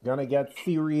 It's gonna get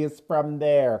serious from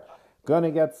there. Gonna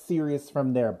get serious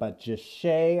from there. But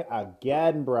Jishay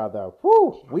again, brother.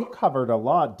 Whew, we covered a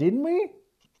lot, didn't we?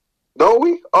 Don't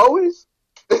we always?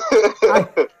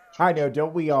 I I know,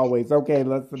 don't we always? Okay,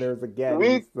 listeners, again,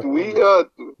 we we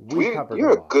we covered a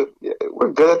you're lot. good. Yeah,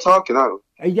 we're good at talking, aren't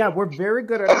Yeah, we're very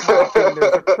good at talking.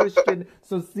 There's a Christian.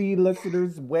 So, see,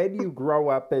 listeners, when you grow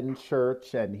up in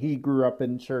church, and he grew up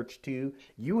in church too,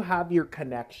 you have your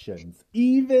connections.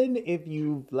 Even if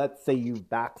let's say, you've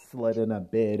backslidden a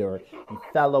bit or you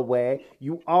fell away,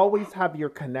 you always have your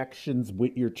connections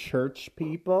with your church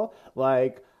people.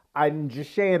 Like,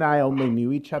 Jashay and I only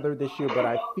knew each other this year, but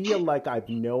I feel like I've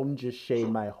known Jashay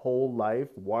my whole life,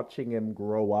 watching him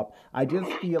grow up. I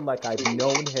just feel like I've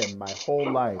known him my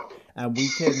whole life. and we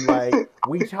can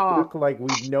we talk like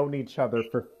we've known each other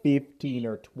for 15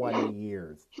 or 20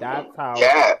 years. That's how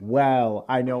Yeah. well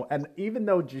I know. And even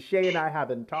though Jashay and I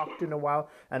haven't talked in a while,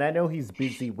 and I know he's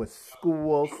busy with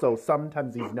school, so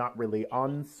sometimes he's not really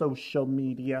on social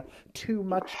media too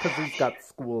much because he's got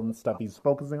school and stuff he's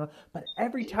focusing on. But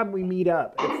every time we meet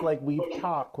up, it's like we've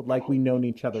talked like we've known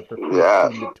each other for Yeah.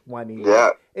 15 to 20 years. Yeah.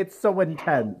 It's so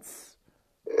intense.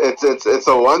 It's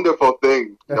a wonderful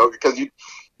thing, because you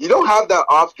don't have that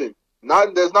often.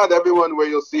 There's not everyone where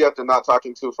you'll see after not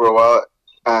talking to for a while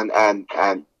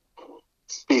and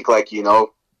speak like you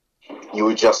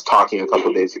were just talking a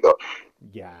couple days ago.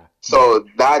 Yeah. So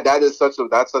that's such a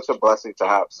blessing to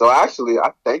have. So actually,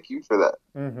 I thank you for that.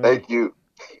 Mm-hmm. Thank you.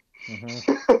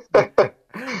 Mm-hmm.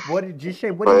 What did you say?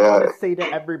 What do you want to say to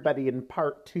everybody in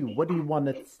part 2? What do you want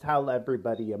to tell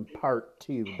everybody in part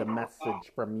 2? The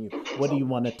message from you. What do you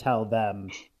want to tell them?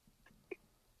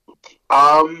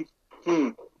 Well,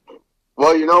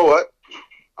 you know what?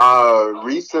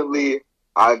 Recently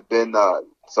I've been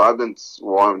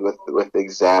swarmed with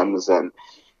exams and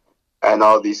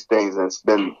all these things, and it's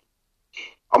been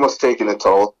almost taking a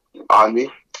toll on me.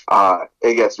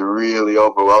 It gets really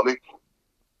overwhelming.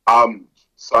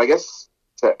 So I guess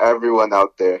to everyone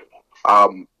out there,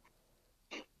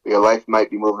 your life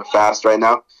might be moving fast right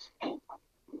now.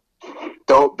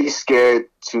 Don't be scared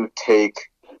to take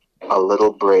a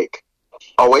little break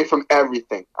away from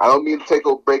everything. I don't mean to take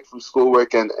a break from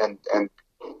schoolwork and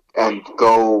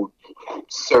go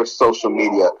surf social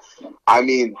media. I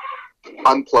mean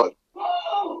unplug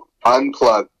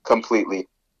completely,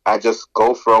 and just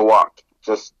go for a walk.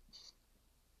 Just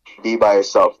be by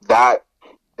yourself. That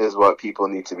is what people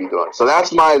need to be doing. So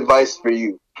that's my advice for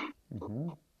you. Mm-hmm.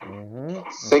 Mm-hmm.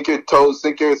 Sink your toes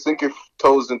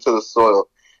into the soil,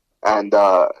 and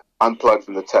unplug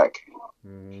from the tech.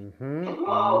 Mm-hmm.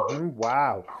 Mm-hmm.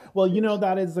 Wow. Well,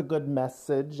 that is a good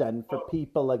message. And for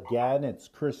people, again, it's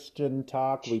Christian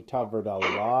talk. We covered a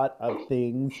lot of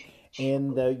things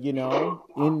in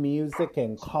in music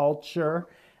and culture.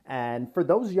 And for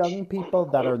those young people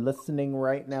that are listening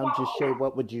right now, Jashay,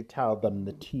 what would you tell them,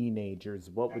 the teenagers?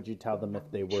 What would you tell them if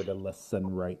they were to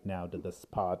listen right now to this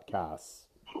podcast?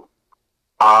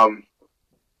 I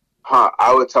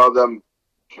would tell them,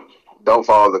 don't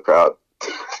follow the crowd.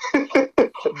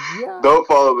 Yeah. Don't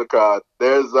follow the crowd.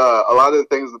 There's a lot of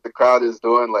things that the crowd is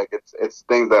doing. Like it's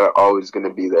things that are always going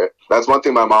to be there. That's one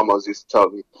thing my mom always used to tell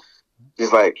me.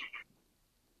 She's like,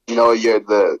 you're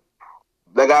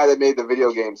the guy that made the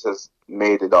video games has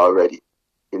made it already,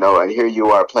 and here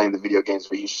you are playing the video games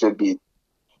where you should be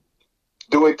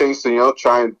doing things to,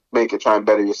 try and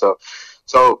better yourself.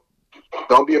 So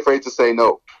don't be afraid to say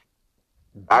no.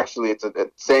 Actually,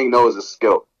 saying no is a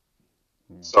skill.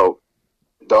 So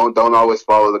don't always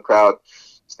follow the crowd.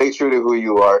 Stay true to who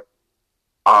you are,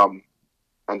 and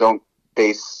don't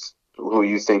base who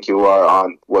you think you are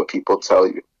on what people tell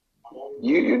you.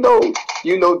 You know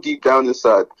deep down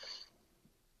inside.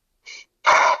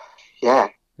 Yeah.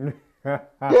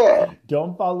 Yeah.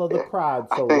 Don't follow the crowd.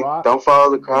 So don't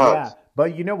follow the crowd. Yeah.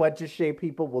 But you know what, Jashay,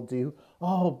 people will do?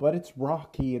 Oh, but it's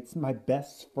Rocky. It's my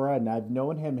best friend. I've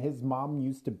known him. His mom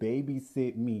used to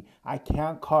babysit me. I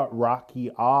can't cut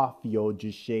Rocky off, yo,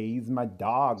 Jashay. He's my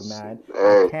dog, man.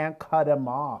 Hey. I can't cut him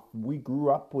off. We grew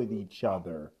up with each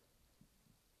other.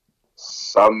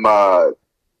 Some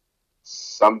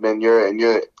in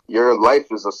your life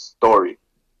is a story.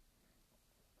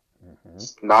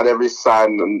 Mm-hmm. Not every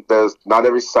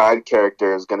side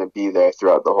character is going to be there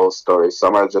throughout the whole story.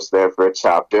 Some are just there for a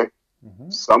chapter.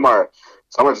 Mm-hmm. Some are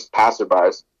just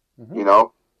passerbys.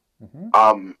 Mm-hmm.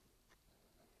 Mm-hmm.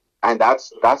 And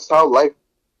that's how life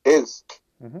is.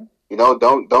 Mm-hmm.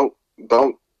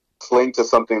 Don't cling to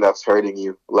something that's hurting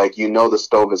you. Like, the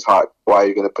stove is hot. Why are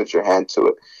you going to put your hand to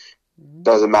it? Mm-hmm.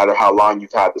 Doesn't matter how long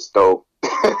you've had the stove.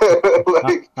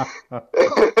 Like,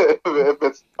 if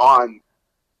it's on,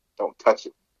 don't touch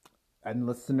it. And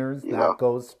listeners, that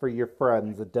goes for your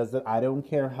friends. It doesn't. I don't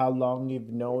care how long you've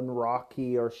known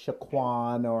Rocky or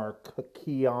Shaquan or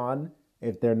Keon.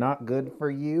 If they're not good for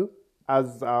you,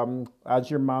 as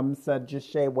your mom said,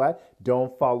 just say what?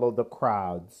 Don't follow the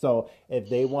crowd. So if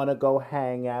they want to go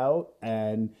hang out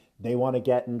and they want to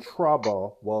get in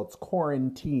trouble, well, it's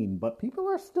quarantine. But people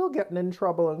are still getting in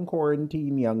trouble in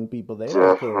quarantine. Young people, they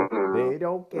don't care. They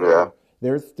don't care. Yeah.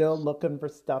 They're still looking for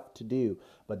stuff to do.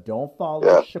 But don't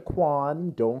follow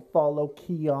Shaquan. Don't follow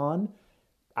Keon.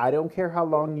 I don't care how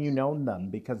long you've known them,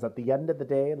 because at the end of the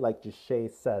day, like Jashay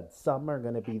said, some are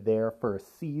going to be there for a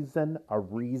season, a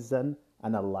reason,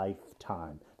 and a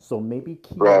lifetime. So maybe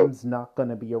Keon's not going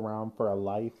to be around for a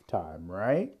lifetime,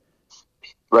 right?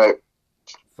 Right.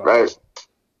 So, right.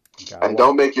 Gotta And don't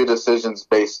walk. make your decisions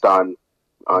based on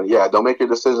yeah, don't make your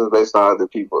decisions based on other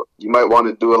people. You might want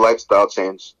to do a lifestyle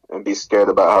change and be scared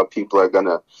about how people are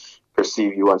gonna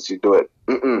perceive you once you do it.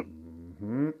 Mm-mm.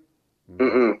 Mm-hmm.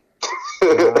 Mm-mm.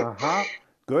 Uh-huh.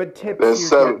 Good tips there's you're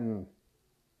seven getting.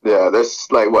 yeah, there's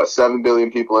like what, 7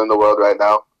 billion people in the world right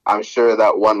now. I'm sure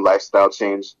that one lifestyle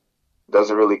change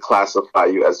doesn't really classify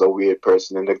you as a weird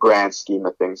person in the grand scheme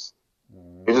of things. You're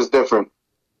Mm-hmm. just different.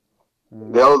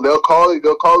 Mm-hmm. They'll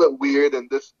call it weird and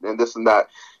this and that.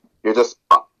 You're just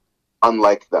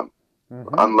unlike them.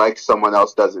 Mm-hmm. Unlike someone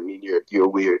else doesn't mean you're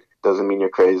weird. Doesn't mean you're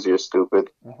crazy or stupid.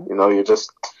 Mm-hmm. You're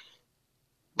just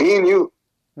being you.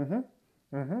 Mm-hmm.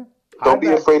 Mm-hmm. Don't I've be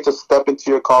had. afraid to step into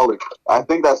your calling. I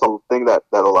think that's a thing that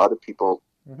a lot of people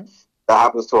Mm-hmm. that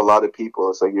happens to a lot of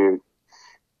people. It's like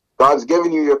God's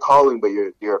giving you your calling, but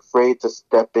you're afraid to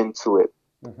step into it,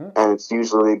 Mm-hmm. and it's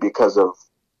usually because of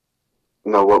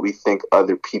what we think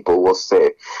other people will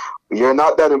say. You're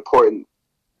not that important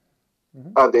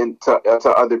Mm-hmm. to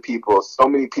other people. So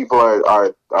many people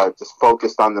are just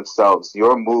focused on themselves.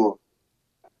 Your move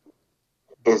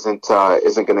isn't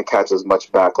going to catch as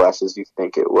much backlash as you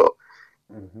think it will.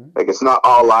 Mm-hmm. Like it's not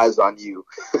all eyes on you.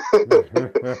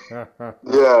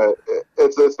 Yeah,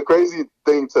 it's a crazy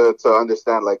thing to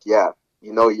understand. Like, yeah,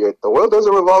 the world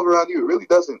doesn't revolve around you. It really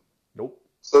doesn't. Nope.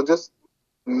 So just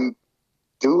mm,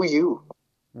 do you.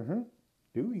 Mm-hmm.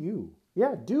 Do you?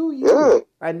 Yeah, do you. Yeah,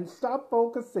 And stop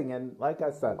focusing. And like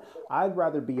I said, I'd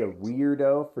rather be a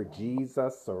weirdo for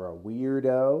Jesus or a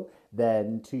weirdo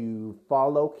than to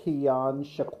follow Keon,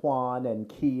 Shaquan, and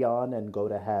Keon and go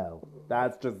to hell.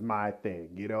 That's just my thing.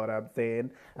 You know what I'm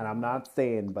saying? And I'm not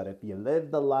saying, but if you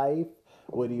live the life,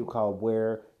 what do you call,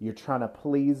 where you're trying to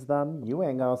please them, you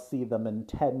ain't gonna see them in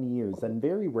 10 years. And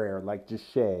very rare, like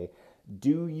Jashay,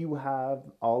 do you have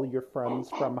all your friends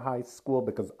from high school?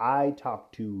 Because I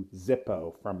talked to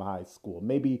Zippo from high school.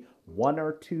 Maybe one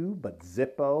or two, but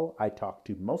Zippo, I talked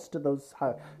to most of those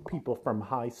people from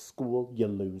high school you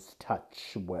lose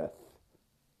touch with.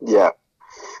 yeah.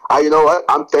 You know what?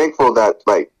 I'm thankful that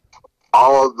like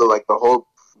all of the whole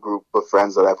group of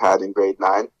friends that I've had in grade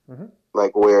 9, Mm-hmm.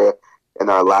 like we're in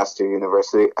our last year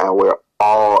university, and we're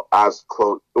all as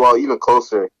close, well, even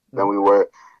closer than Mm-hmm. we were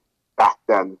back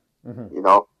then. Mm-hmm. You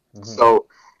know, Mm-hmm. so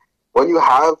when you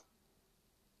have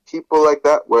people like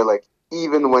that, where like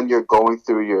even when you're going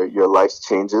through your life's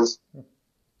changes,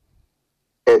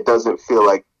 it doesn't feel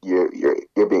like you're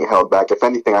being held back. If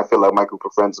anything, I feel like my group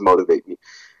of friends motivate me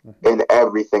Mm-hmm. in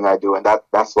everything I do, and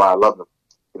that's why I love them.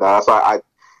 That's why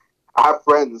I have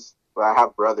friends, but I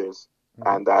have brothers,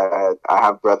 Mm-hmm. and I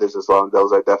have brothers as well, and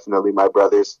those are definitely my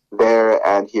brothers there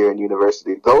and here in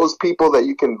university. Those people that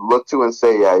you can look to and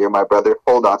say, yeah, you're my brother,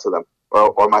 hold on to them,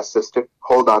 or my sister,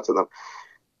 hold on to them.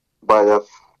 But if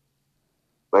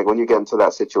like when you get into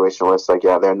that situation where it's like,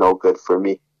 yeah, they're no good for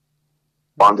me, or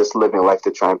Mm-hmm. I'm just living life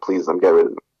to try and please them, get rid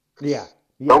of them. Yeah.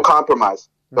 Don't Yeah. compromise.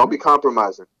 Don't Mm-hmm. be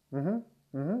compromising. Mm-hmm.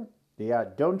 Mm-hmm. Yeah.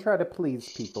 Don't try to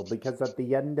please people because at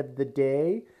the end of the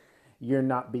day, you're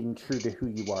not being true to who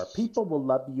you are. People will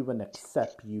love you and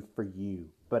accept you for you.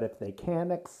 But if they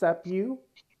can't accept you,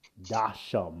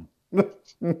 dash them.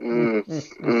 Mm,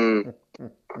 mm.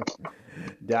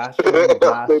 Dash them, I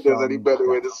don't think dash there's any them, better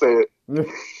way dash. to say it.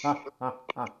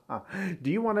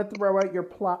 Do you want to throw out your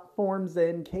platforms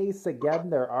in case, again,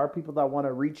 there are people that want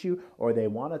to reach you or they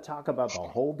want to talk about the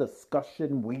whole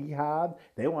discussion we had?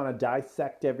 They want to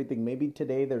dissect everything. Maybe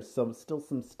today there's still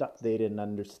some stuff they didn't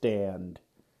understand.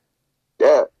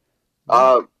 Yeah.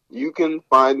 Yeah. You can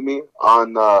find me on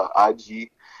IG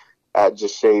at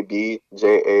Jashaeb,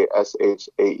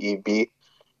 Jashaeb.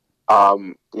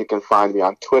 You can find me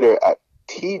on Twitter at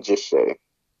TJashae,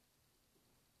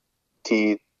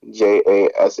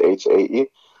 TJASHAE.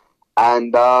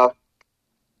 And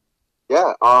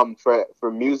yeah,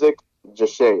 for music,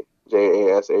 Jashae,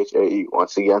 Jashae,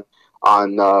 once again,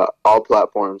 on all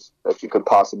platforms that you could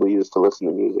possibly use to listen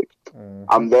to music. Mm-hmm.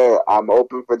 I'm there. I'm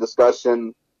open for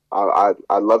discussion. I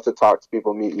love to talk to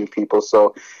people, meet new people.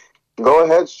 So go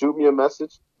ahead, shoot me a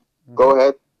message. Mm-hmm. Go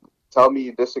ahead, tell me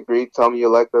you disagree. Tell me you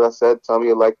like what I said. Tell me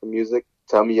you like the music.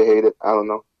 Tell me you hate it. I don't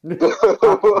know. We'll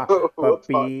But talk.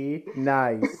 be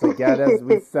nice. Again, as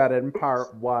we said in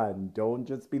part one, don't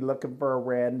just be looking for a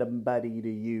random buddy to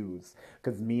use.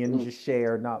 Because me and Jashay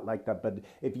are not like that. But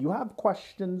if you have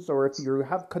questions or if you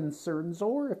have concerns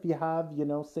or if you have,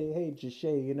 say, hey,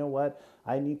 Jashay, you know what?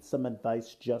 I need some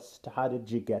advice. Just how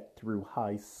did you get through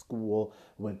high school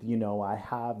with, I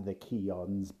have the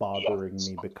Keons bothering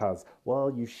me because,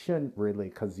 well, you shouldn't really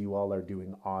because you all are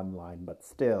doing online, but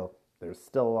still. There's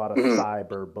still a lot of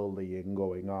cyberbullying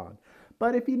going on.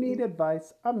 But if you need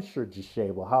advice, I'm sure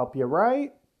Jashay will help you,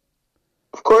 right?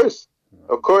 Of course,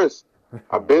 of course.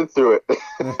 I've been through it.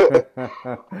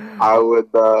 I would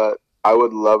I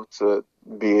would love to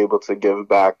be able to give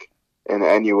back in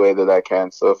any way that I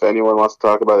can. So if anyone wants to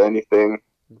talk about anything,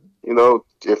 you're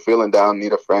feeling down,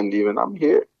 need a friend even, I'm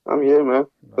here. I'm here, man.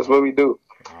 That's what we do.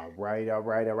 All right, all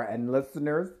right, all right. And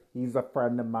listeners, he's a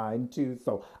friend of mine too.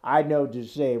 So I know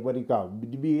Deshay, what do you call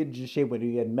it? Me and Deshay, when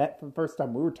we had met for the first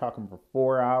time, we were talking for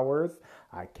 4 hours.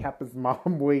 I kept his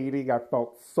mom waiting. I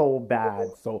felt so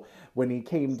bad. So when he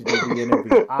came to do the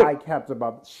interview, I kept him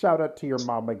up. Shout out to your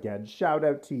mom again. Shout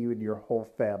out to you and your whole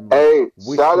family. Hey,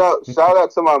 shout out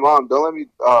to my mom. Don't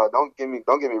give me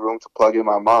room to plug in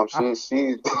my mom.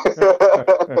 She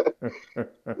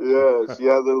yeah, she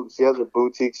has a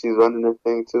boutique. She's running her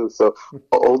thing too. So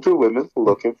older women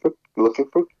looking for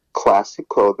classic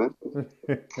clothing,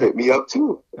 hit me up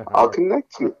too. I'll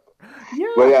connect you. Yeah.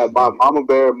 But yeah, Mama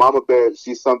Bear,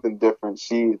 she's something different.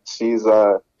 She is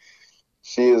a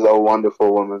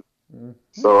wonderful woman. Mm-hmm.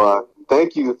 So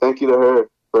thank you to her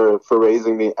for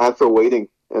raising me and for waiting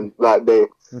in that day.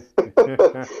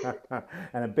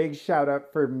 And a big shout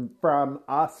out from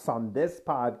us on this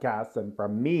podcast and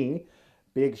from me.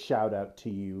 Big shout out to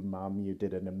you, Mom. You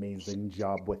did an amazing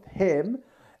job with him.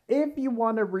 If you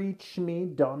want to reach me,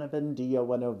 Donovan,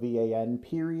 DONOVAN,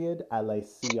 period,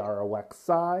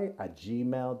 LACROXI at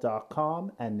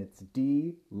gmail.com. And it's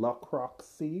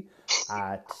DLaCroxy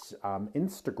at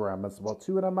Instagram as well,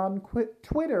 too. And I'm on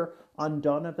Twitter on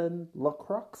Donovan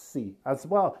LaCroxy as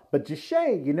well. But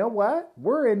Deshay, you know what?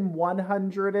 We're in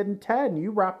 110.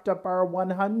 You wrapped up our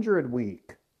 100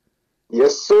 week.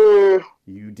 Yes, sir.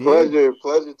 You did.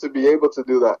 Pleasure to be able to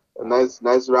do that. A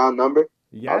nice round number.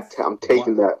 Yes. I'm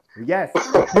taking that. Yes,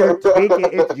 you're taking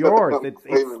it. It's yours. It's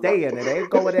staying. It ain't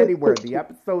going anywhere. The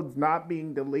episode's not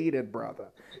being deleted, brother.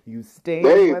 You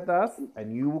staying with us,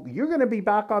 and you're gonna be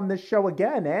back on this show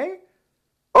again, eh?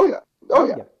 Oh yeah.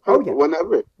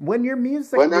 Whenever. When your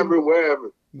music. Whenever,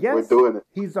 wherever. Yes. We're doing it.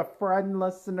 He's a friend,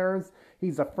 listeners.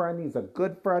 He's a friend. He's a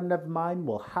good friend of mine.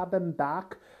 We'll have him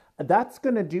back. That's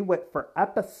going to do it for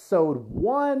episode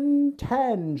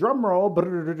 110. Drum roll.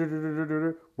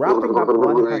 Wrapping up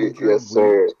 100 yes,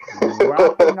 sir.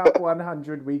 Wrapping up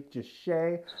 100 week.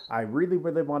 Deshay, I really,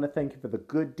 really want to thank you for the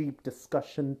good, deep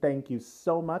discussion. Thank you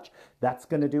so much. That's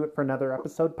going to do it for another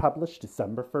episode published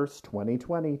December 1st,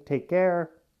 2020. Take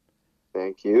care.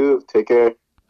 Thank you. Take care.